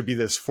 And it should be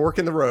this fork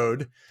in the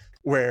road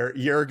where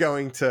you're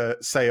going to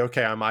say,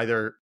 okay, I'm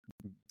either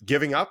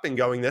giving up and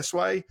going this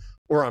way,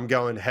 or I'm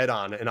going head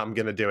on and I'm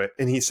going to do it.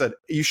 And he said,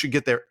 you should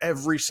get there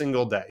every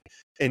single day.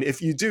 And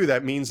if you do,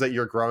 that means that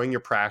you're growing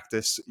your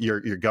practice, you're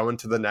going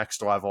to the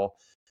next level,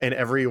 and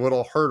every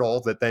little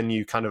hurdle that then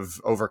you kind of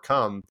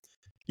overcome,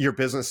 your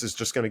business is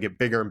just going to get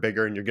bigger and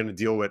bigger, and you're going to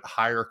deal with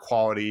higher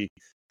quality,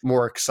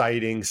 more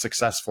exciting,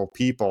 successful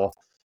people.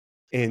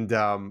 And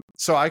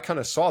so I kind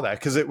of saw that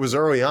because it was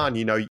early on,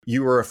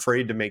 you were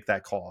afraid to make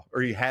that call,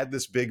 or you had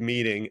this big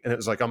meeting and it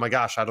was like, oh my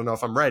gosh, I don't know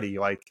if I'm ready.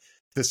 Like,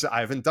 I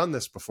haven't done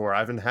this before. I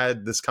haven't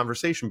had this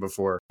conversation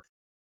before.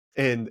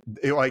 And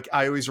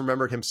I always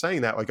remembered him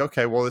saying that, like,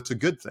 okay, well, it's a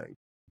good thing.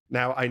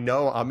 Now I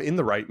know I'm in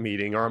the right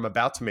meeting, or I'm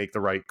about to make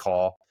the right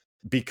call,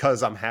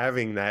 because I'm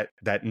having that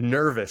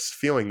nervous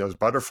feeling, those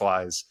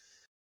butterflies.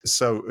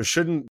 So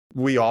shouldn't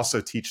we also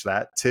teach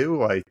that too?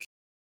 Like,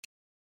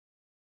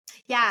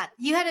 yeah,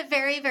 you had a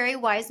very, very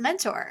wise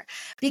mentor,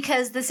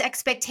 because this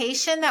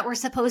expectation that we're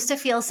supposed to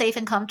feel safe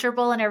and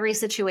comfortable in every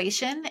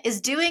situation is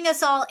doing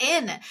us all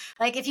in.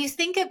 Like, if you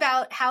think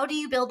about, how do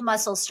you build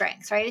muscle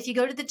strength, right? If you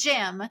go to the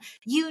gym,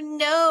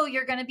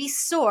 you're going to be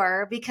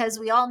sore, because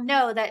we all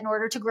know that in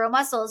order to grow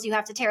muscles, you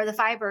have to tear the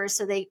fibers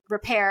so they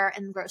repair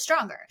and grow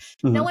stronger.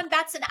 Mm-hmm. No one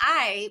bats an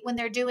eye when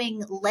they're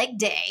doing leg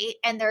day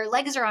and their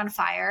legs are on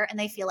fire and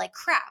they feel like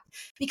crap,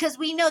 because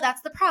we know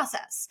that's the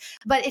process.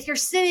 But if you're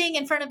sitting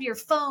in front of your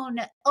phone,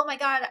 oh my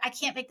God, I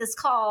can't make this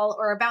call,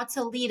 or about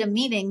to lead a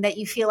meeting that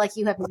you feel like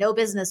you have no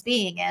business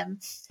being in,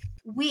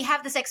 we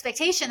have this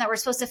expectation that we're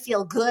supposed to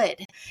feel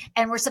good,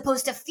 and we're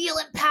supposed to feel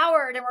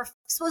empowered, and we're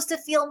supposed to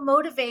feel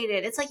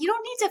motivated. It's like, you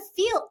don't need to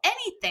feel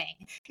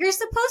anything. You're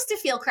supposed to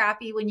feel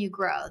crappy when you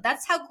grow.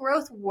 That's how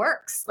growth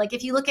works. Like,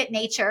 if you look at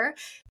nature,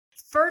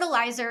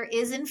 fertilizer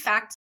is in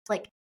fact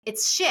like,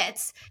 it's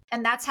shit,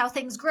 and that's how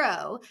things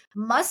grow.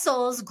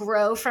 Muscles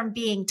grow from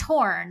being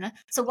torn.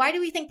 So why do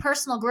we think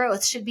personal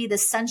growth should be the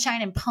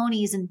sunshine and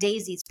ponies and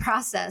daisies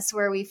process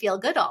where we feel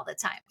good all the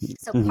time?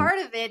 So part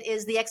of it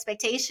is the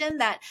expectation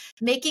that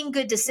making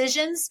good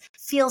decisions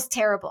feels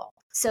terrible.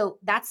 So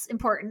that's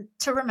important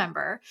to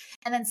remember.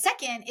 And then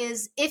second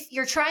is, if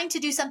you're trying to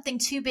do something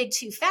too big,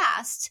 too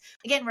fast,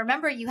 again,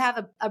 remember you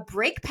have a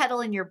brake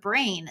pedal in your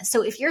brain.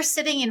 So if you're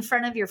sitting in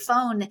front of your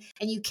phone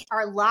and you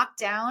are locked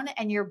down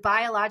and you're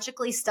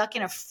biologically stuck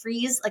in a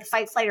freeze, like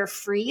fight, flight, or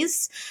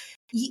freeze,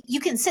 you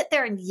can sit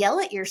there and yell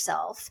at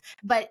yourself.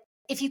 But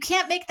if you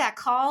can't make that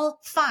call,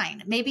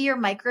 fine. Maybe your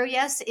micro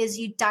yes is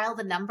you dial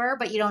the number,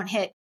 but you don't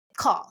hit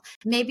call.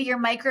 Maybe your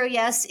micro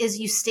yes is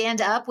you stand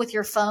up with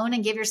your phone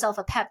and give yourself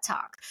a pep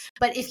talk.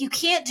 But if you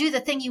can't do the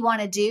thing you want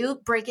to do,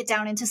 break it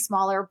down into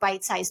smaller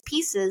bite-sized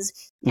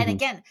pieces. And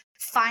again,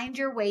 find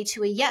your way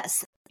to a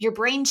yes. Your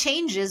brain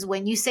changes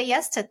when you say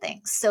yes to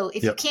things. So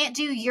if you can't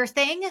do your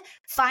thing,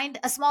 find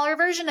a smaller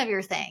version of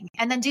your thing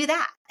and then do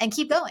that and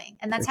keep going.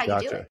 And that's how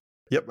you do it.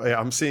 Yep.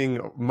 I'm seeing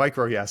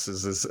micro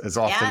yeses is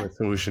often the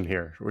solution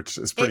here, which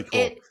is pretty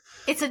cool.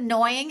 It's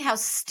annoying how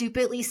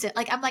stupidly,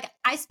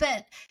 I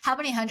spent how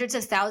many hundreds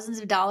of thousands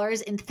of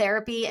dollars in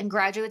therapy and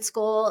graduate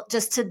school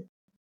just to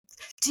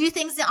do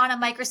things on a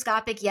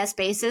microscopic yes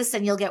basis,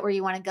 and you'll get where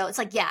you want to go. It's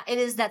like, yeah, it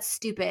is that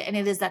stupid and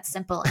it is that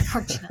simple,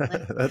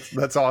 unfortunately.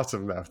 That's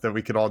awesome though, that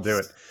we could all do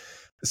it.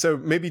 So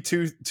maybe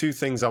two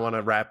things I want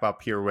to wrap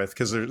up here with,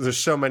 because there's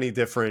so many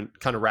different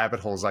kind of rabbit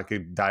holes I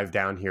could dive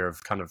down here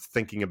of kind of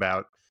thinking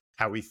about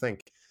how we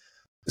think.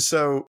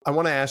 So I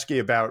want to ask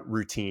you about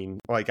routine.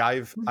 Like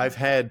I've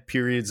had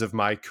periods of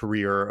my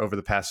career over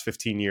the past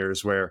 15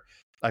 years where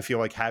I feel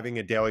like having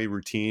a daily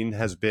routine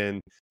has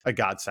been a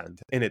godsend,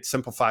 and it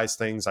simplifies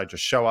things. I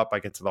just show up, I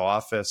get to the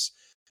office,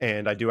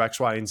 and I do X,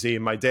 Y, and Z.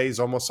 And my day is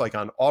almost like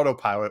on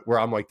autopilot where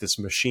I'm like this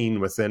machine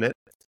within it.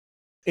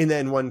 And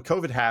then when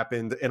COVID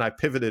happened and I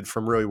pivoted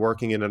from really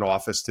working in an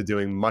office to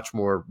doing much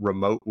more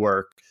remote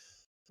work,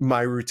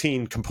 my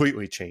routine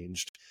completely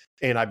changed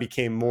and I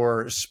became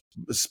more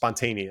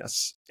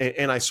spontaneous.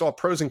 And I saw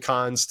pros and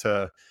cons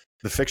to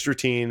the fixed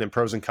routine and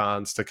pros and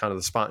cons to kind of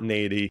the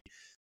spontaneity.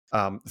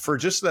 For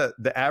just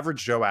the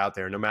average Joe out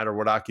there, no matter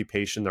what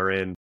occupation they're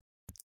in,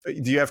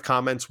 do you have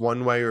comments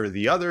one way or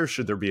the other?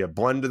 Should there be a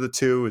blend of the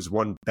two? Is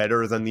one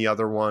better than the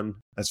other one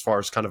as far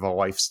as kind of a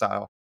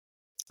lifestyle?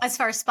 As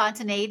far as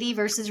spontaneity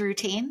versus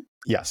routine?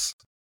 Yes.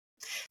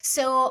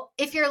 So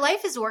if your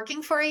life is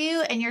working for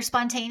you and you're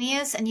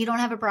spontaneous and you don't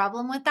have a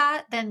problem with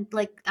that, then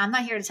I'm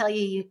not here to tell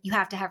you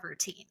have to have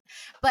routine.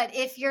 But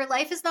if your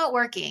life is not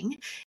working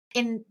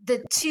to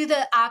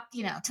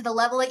the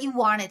level that you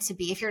want it to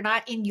be, if you're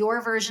not in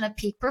your version of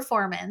peak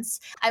performance,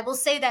 I will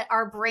say that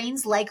our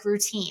brains like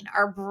routine.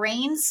 Our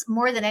brains,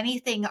 more than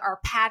anything, are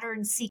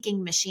pattern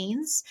seeking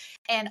machines,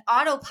 and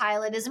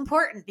autopilot is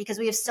important because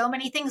we have so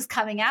many things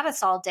coming at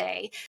us all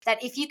day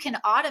that if you can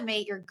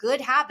automate your good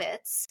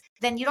habits,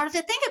 then you don't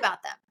have to think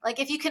about them. Like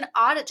if you can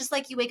just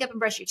like you wake up and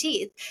brush your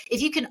teeth,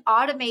 if you can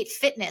automate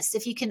fitness,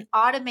 if you can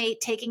automate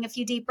taking a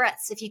few deep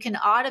breaths, if you can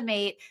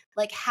automate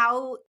like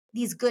how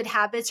these good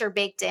habits are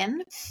baked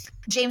in.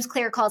 James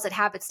Clear calls it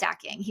habit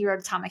stacking. He wrote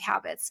Atomic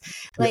Habits.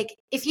 Like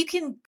if you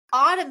can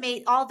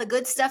automate all the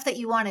good stuff that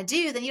you want to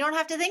do, then you don't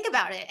have to think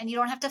about it and you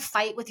don't have to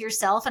fight with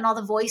yourself, and all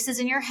the voices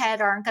in your head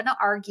aren't going to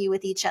argue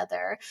with each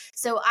other.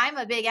 So I'm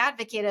a big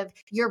advocate of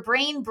your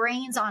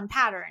brains on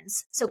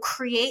patterns. So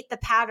create the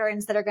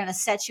patterns that are going to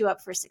set you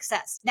up for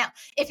success. Now,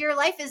 if your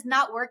life is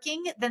not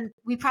working, then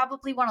we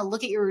probably want to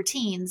look at your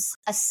routines,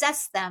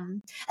 assess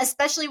them,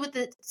 especially with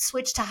the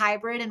switch to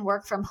hybrid and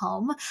work from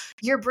home.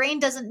 Your brain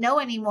doesn't know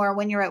anymore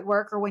when you're at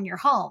work or when you're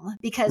home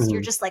because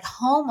you're just like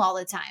home all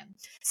the time.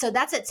 So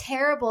that's a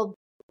terrible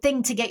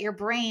thing to get your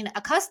brain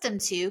accustomed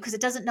to because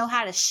it doesn't know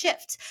how to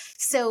shift.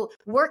 So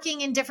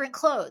working in different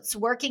clothes,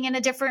 working in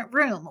a different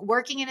room,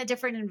 working in a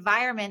different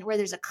environment where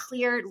there's a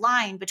clear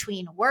line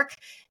between work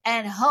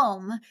and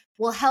home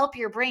will help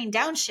your brain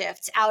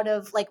downshift out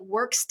of like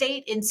work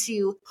state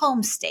into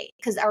home state,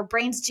 because our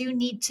brains do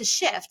need to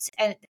shift.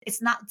 And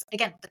it's not,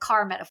 again, the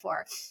car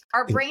metaphor.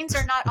 Our brains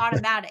are not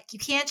automatic. You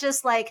can't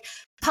just like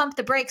pump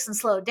the brakes and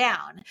slow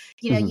down.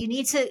 You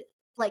need to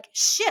like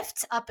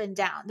shift up and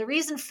down. The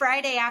reason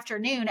Friday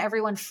afternoon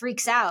everyone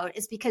freaks out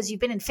is because you've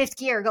been in fifth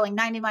gear going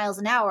 90 miles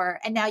an hour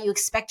and now you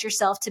expect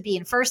yourself to be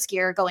in first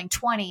gear going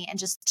 20 and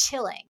just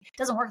chilling. It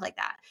doesn't work like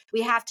that.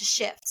 We have to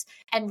shift,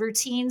 and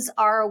routines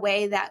are a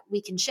way that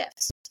we can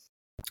shift.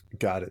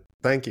 Got it.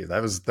 Thank you.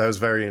 That was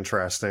very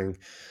interesting.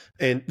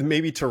 And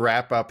maybe to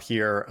wrap up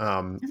here,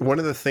 one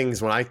of the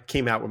things when I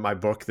came out with my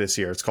book this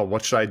year, it's called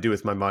What Should I Do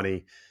with My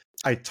Money?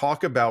 I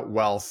talk about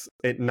wealth,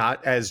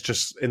 not as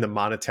just in the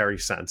monetary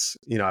sense.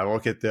 I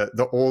look at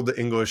the old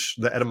English,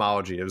 the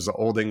etymology. It was the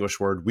old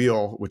English word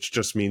weal, which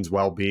just means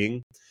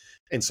well-being.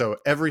 And so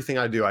everything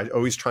I do, I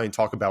always try and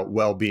talk about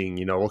well-being,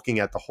 looking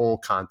at the whole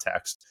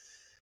context.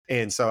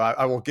 And so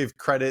I will give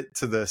credit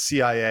to the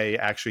CIA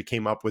actually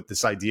came up with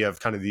this idea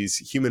of kind of these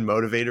human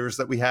motivators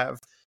that we have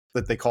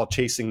that they call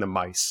chasing the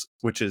mice,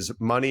 which is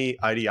money,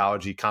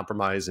 ideology,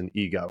 compromise, and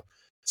ego.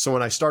 So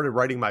when I started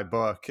writing my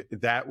book,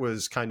 that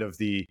was kind of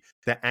the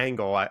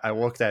angle. I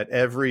looked at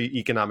every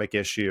economic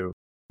issue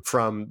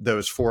from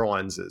those four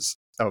lenses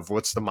of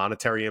what's the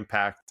monetary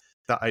impact,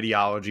 the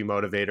ideology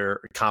motivator,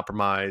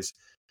 compromise,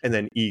 and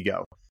then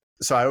ego.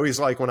 So I always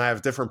like when I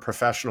have different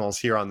professionals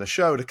here on the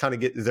show to kind of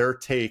get their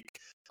take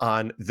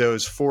on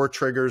those four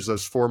triggers,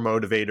 those four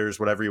motivators,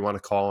 whatever you want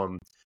to call them,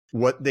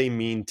 what they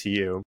mean to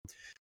you.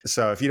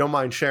 So if you don't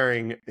mind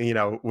sharing,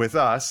 with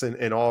us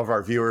and all of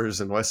our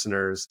viewers and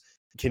listeners,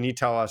 can you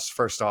tell us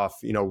first off,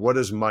 what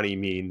does money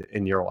mean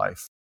in your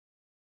life?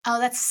 Oh,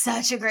 that's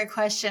such a great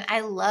question.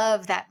 I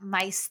love that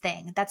mice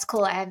thing. That's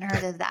cool. I hadn't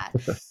heard of that.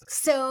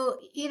 So,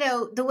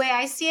 the way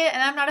I see it,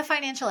 and I'm not a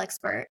financial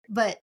expert,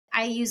 but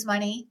I use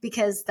money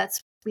because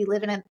we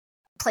live in a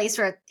place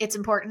where it's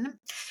important.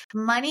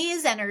 Money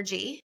is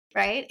energy,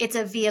 right? It's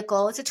a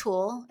vehicle. It's a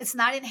tool. It's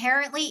not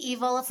inherently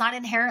evil. It's not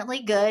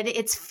inherently good.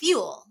 It's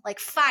fuel, like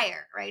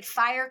fire, right?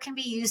 Fire can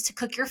be used to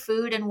cook your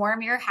food and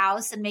warm your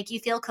house and make you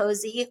feel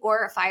cozy,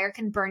 or a fire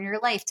can burn your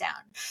life down.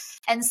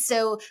 And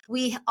so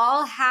we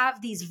all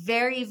have these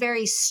very,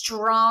 very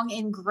strong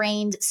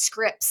ingrained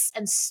scripts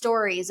and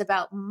stories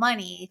about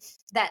money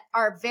that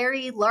are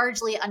very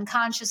largely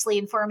unconsciously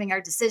informing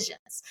our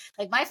decisions.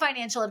 Like my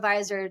financial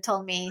advisor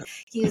told me,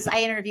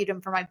 I interviewed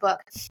him for my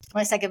book,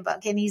 my second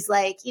book. And he's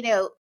like,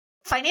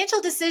 financial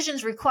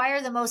decisions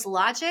require the most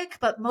logic,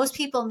 but most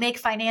people make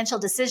financial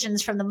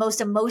decisions from the most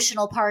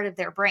emotional part of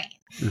their brain.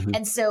 Mhm.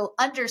 And so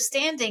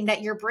understanding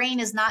that your brain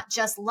is not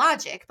just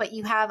logic, but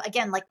you have,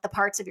 again, like the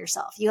parts of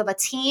yourself. You have a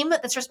team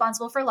that's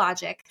responsible for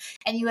logic,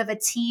 and you have a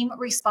team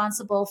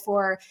responsible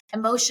for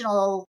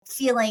emotional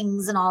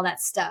feelings and all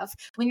that stuff.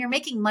 When you're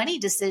making money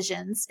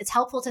decisions, it's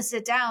helpful to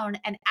sit down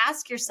and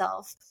ask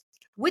yourself,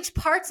 which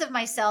parts of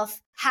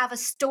myself have a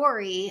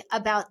story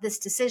about this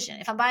decision?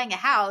 If I'm buying a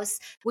house,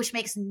 which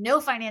makes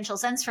no financial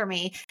sense for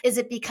me, is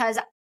it because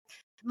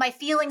my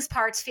feelings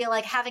parts feel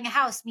like having a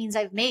house means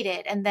I've made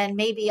it, and then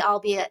maybe I'll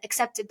be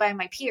accepted by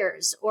my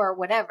peers or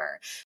whatever?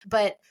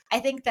 But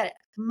I think that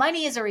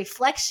money is a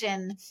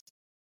reflection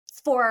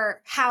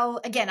for how,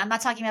 again, I'm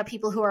not talking about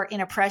people who are in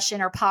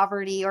oppression or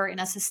poverty or in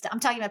a system. I'm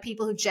talking about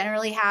people who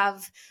generally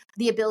have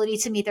the ability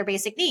to meet their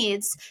basic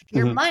needs.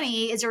 Your Mhm.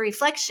 money is a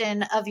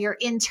reflection of your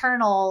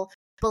internal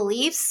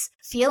beliefs,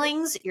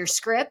 feelings, your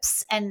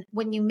scripts. And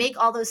when you make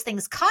all those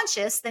things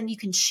conscious, then you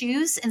can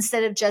choose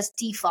instead of just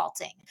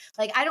defaulting.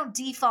 Like, I don't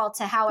default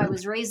to how I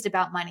was raised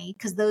about money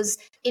because those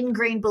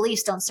ingrained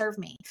beliefs don't serve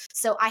me.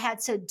 So I had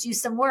to do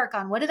some work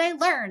on what did I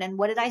learn and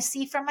what did I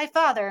see from my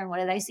father and what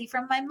did I see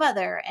from my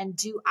mother? And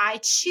do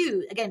I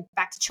choose, again,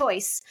 back to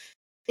choice,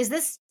 is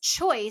this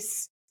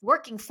choice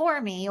working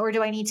for me, or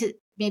do I need to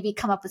maybe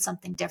come up with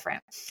something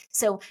different?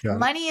 So Got it.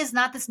 money is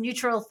not this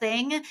neutral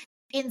thing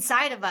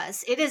inside of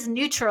us. It is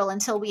neutral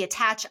until we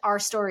attach our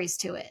stories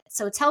to it.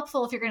 So it's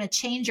helpful if you're going to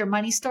change your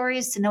money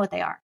stories to know what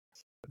they are.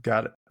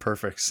 Got it.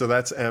 Perfect. So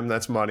that's M,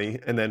 that's money.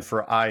 And then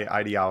for I,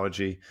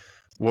 ideology,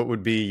 what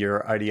would be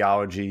your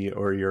ideology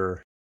or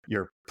your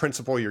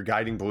principle, your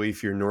guiding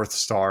belief, your North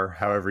Star,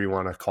 however you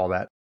want to call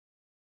that?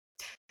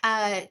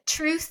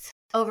 Truth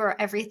over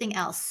everything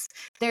else.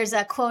 There's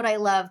a quote I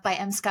love by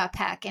M. Scott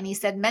Peck, and he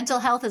said, mental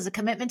health is a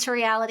commitment to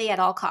reality at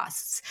all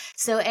costs.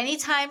 So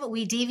anytime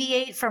we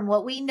deviate from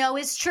what we know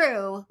is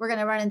true, we're going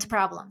to run into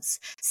problems.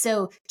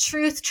 So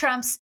truth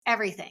trumps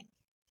everything.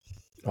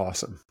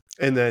 Awesome.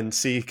 And then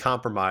C,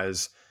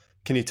 compromise.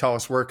 Can you tell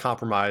us where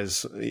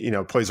compromise,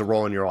 plays a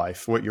role in your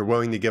life? What you're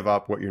willing to give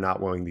up, what you're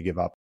not willing to give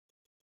up?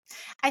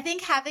 I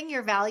think having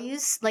your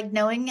values, like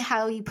knowing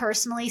how you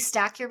personally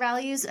stack your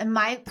values, and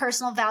my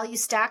personal value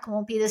stack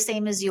won't be the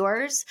same as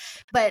yours,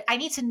 but I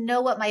need to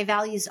know what my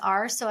values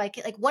are. So I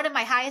can, like, one of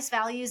my highest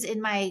values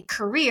in my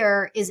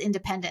career is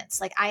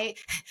independence. Like I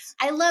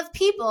love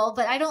people,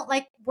 but I don't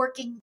like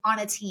working on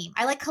a team.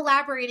 I like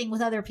collaborating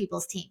with other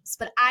people's teams,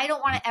 but I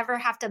don't want to ever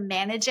have to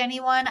manage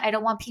anyone. I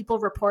don't want people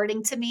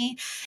reporting to me.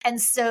 And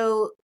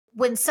so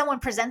when someone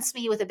presents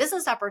me with a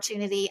business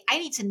opportunity, I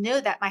need to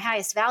know that my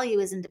highest value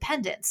is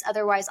independence.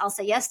 Otherwise, I'll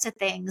say yes to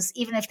things,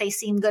 even if they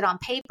seem good on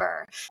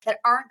paper, that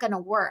aren't going to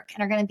work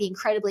and are going to be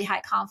incredibly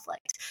high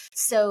conflict.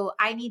 So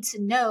I need to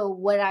know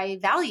what I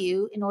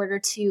value in order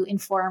to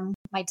inform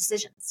my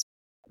decisions.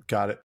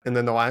 Got it. And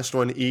then the last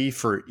one, E,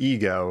 for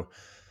ego.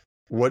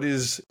 What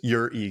is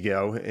your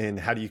ego and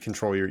how do you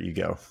control your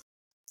ego?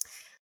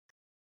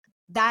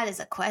 That is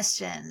a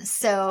question.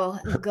 So,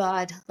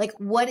 God, like,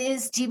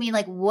 do you mean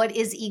like what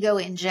is ego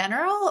in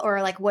general,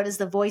 or like what does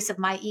the voice of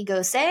my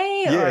ego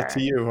say? Yeah, or?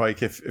 to you,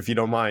 like if you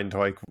don't mind,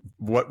 like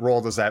what role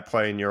does that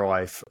play in your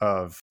life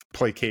of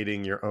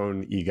placating your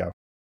own ego?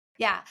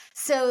 Yeah.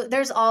 So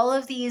there's all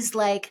of these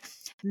like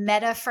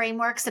meta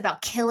frameworks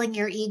about killing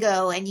your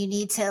ego, and you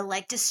need to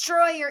like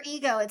destroy your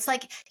ego. It's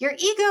like your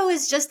ego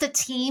is just a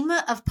team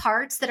of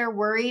parts that are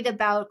worried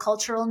about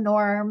cultural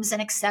norms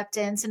and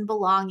acceptance and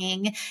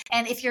belonging.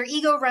 And if your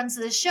ego runs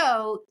the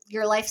show,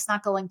 your life's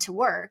not going to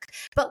work.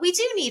 But we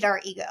do need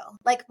our ego.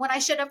 Like when I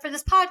showed up for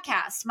this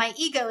podcast, my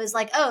ego is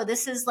like, oh,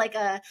 this is like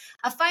a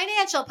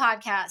financial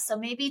podcast. So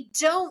maybe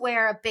don't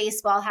wear a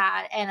baseball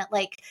hat and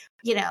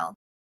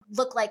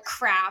look like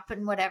crap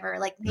and whatever.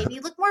 Like maybe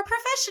look more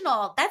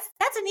professional.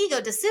 That's an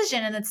ego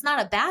decision, and it's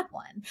not a bad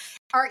one.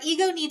 Our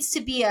ego needs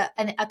to be a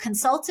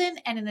consultant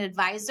and an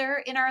advisor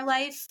in our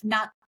life,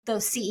 not the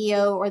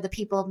CEO or the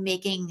people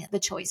making the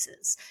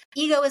choices.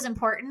 Ego is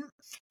important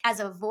as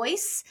a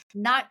voice,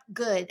 not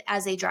good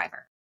as a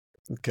driver.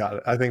 Got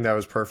it. I think that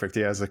was perfect.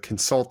 Yeah, as a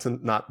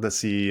consultant, not the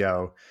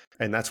CEO.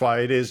 And that's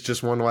why it is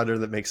just one letter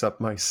that makes up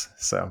mice.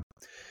 So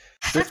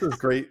this was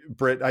great,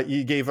 Britt.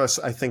 You gave us,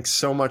 I think,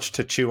 so much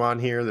to chew on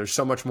here. There's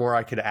so much more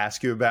I could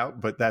ask you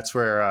about, but that's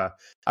where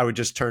I would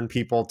just turn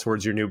people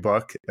towards your new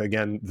book.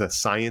 Again, The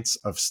Science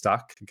of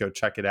Stuck. Go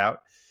check it out.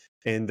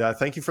 And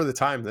thank you for the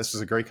time. This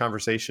was a great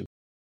conversation.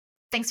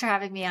 Thanks for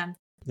having me on.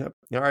 Yep.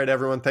 All right,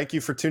 everyone. Thank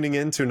you for tuning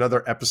in to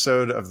another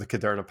episode of the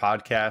Caderna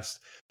Podcast.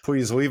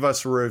 Please leave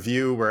us a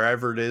review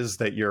wherever it is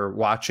that you're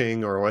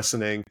watching or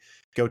listening.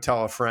 Go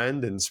tell a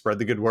friend and spread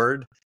the good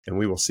word, and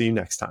we will see you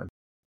next time.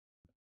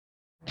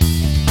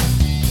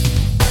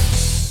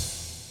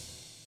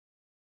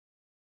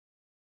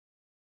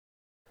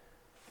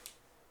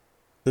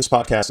 This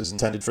podcast is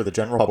intended for the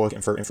general public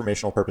and for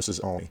informational purposes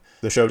only.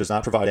 The show does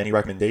not provide any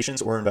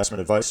recommendations or investment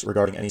advice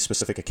regarding any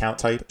specific account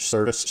type,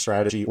 service,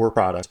 strategy, or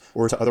product,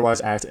 or to otherwise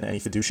act in any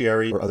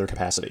fiduciary or other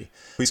capacity.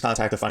 Please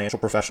contact a financial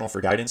professional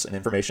for guidance and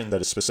information that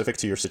is specific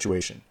to your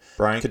situation.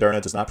 Brian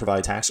Caderna does not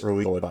provide tax or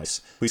legal advice.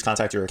 Please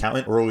contact your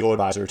accountant or legal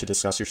advisor to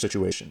discuss your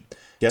situation.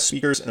 Guest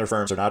speakers and their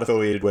firms are not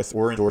affiliated with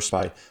or endorsed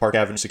by Park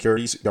Avenue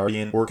Securities,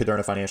 Guardian, or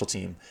Caderna Financial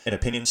Team, and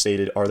opinions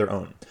stated are their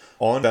own.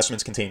 All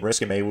investments contain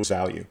risk and may lose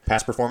value.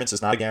 Past performance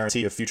is not a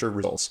guarantee of future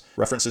results.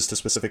 References to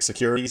specific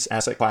securities,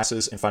 asset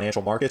classes, and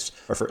financial markets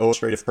are for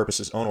illustrative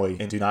purposes only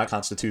and do not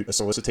constitute a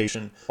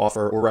solicitation,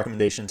 offer, or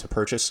recommendation to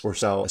purchase or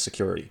sell a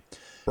security.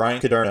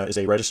 Brian Caderna is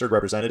a registered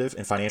representative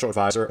and financial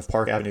advisor of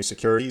Park Avenue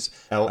Securities,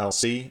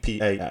 LLC,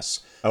 PAS,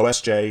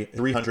 OSJ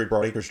 300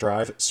 Broadacres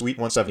Drive, Suite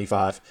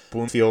 175,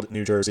 Bloomfield,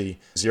 New Jersey,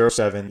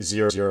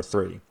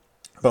 07003.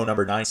 Phone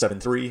number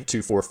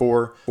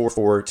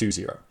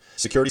 973-244-4420.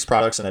 Securities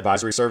products and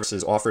advisory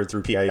services offered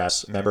through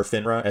PAS, member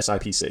FINRA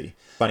SIPC.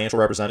 Financial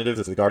representative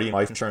of the Guardian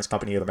Life Insurance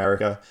Company of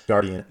America,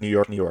 Guardian, New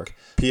York, New York.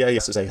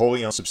 PAS is a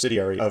wholly owned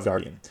subsidiary of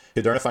Guardian.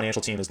 Caderna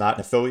Financial Team is not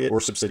an affiliate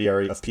or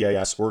subsidiary of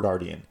PAS or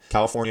Guardian.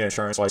 California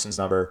Insurance License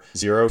Number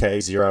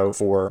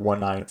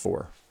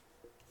 0K04194.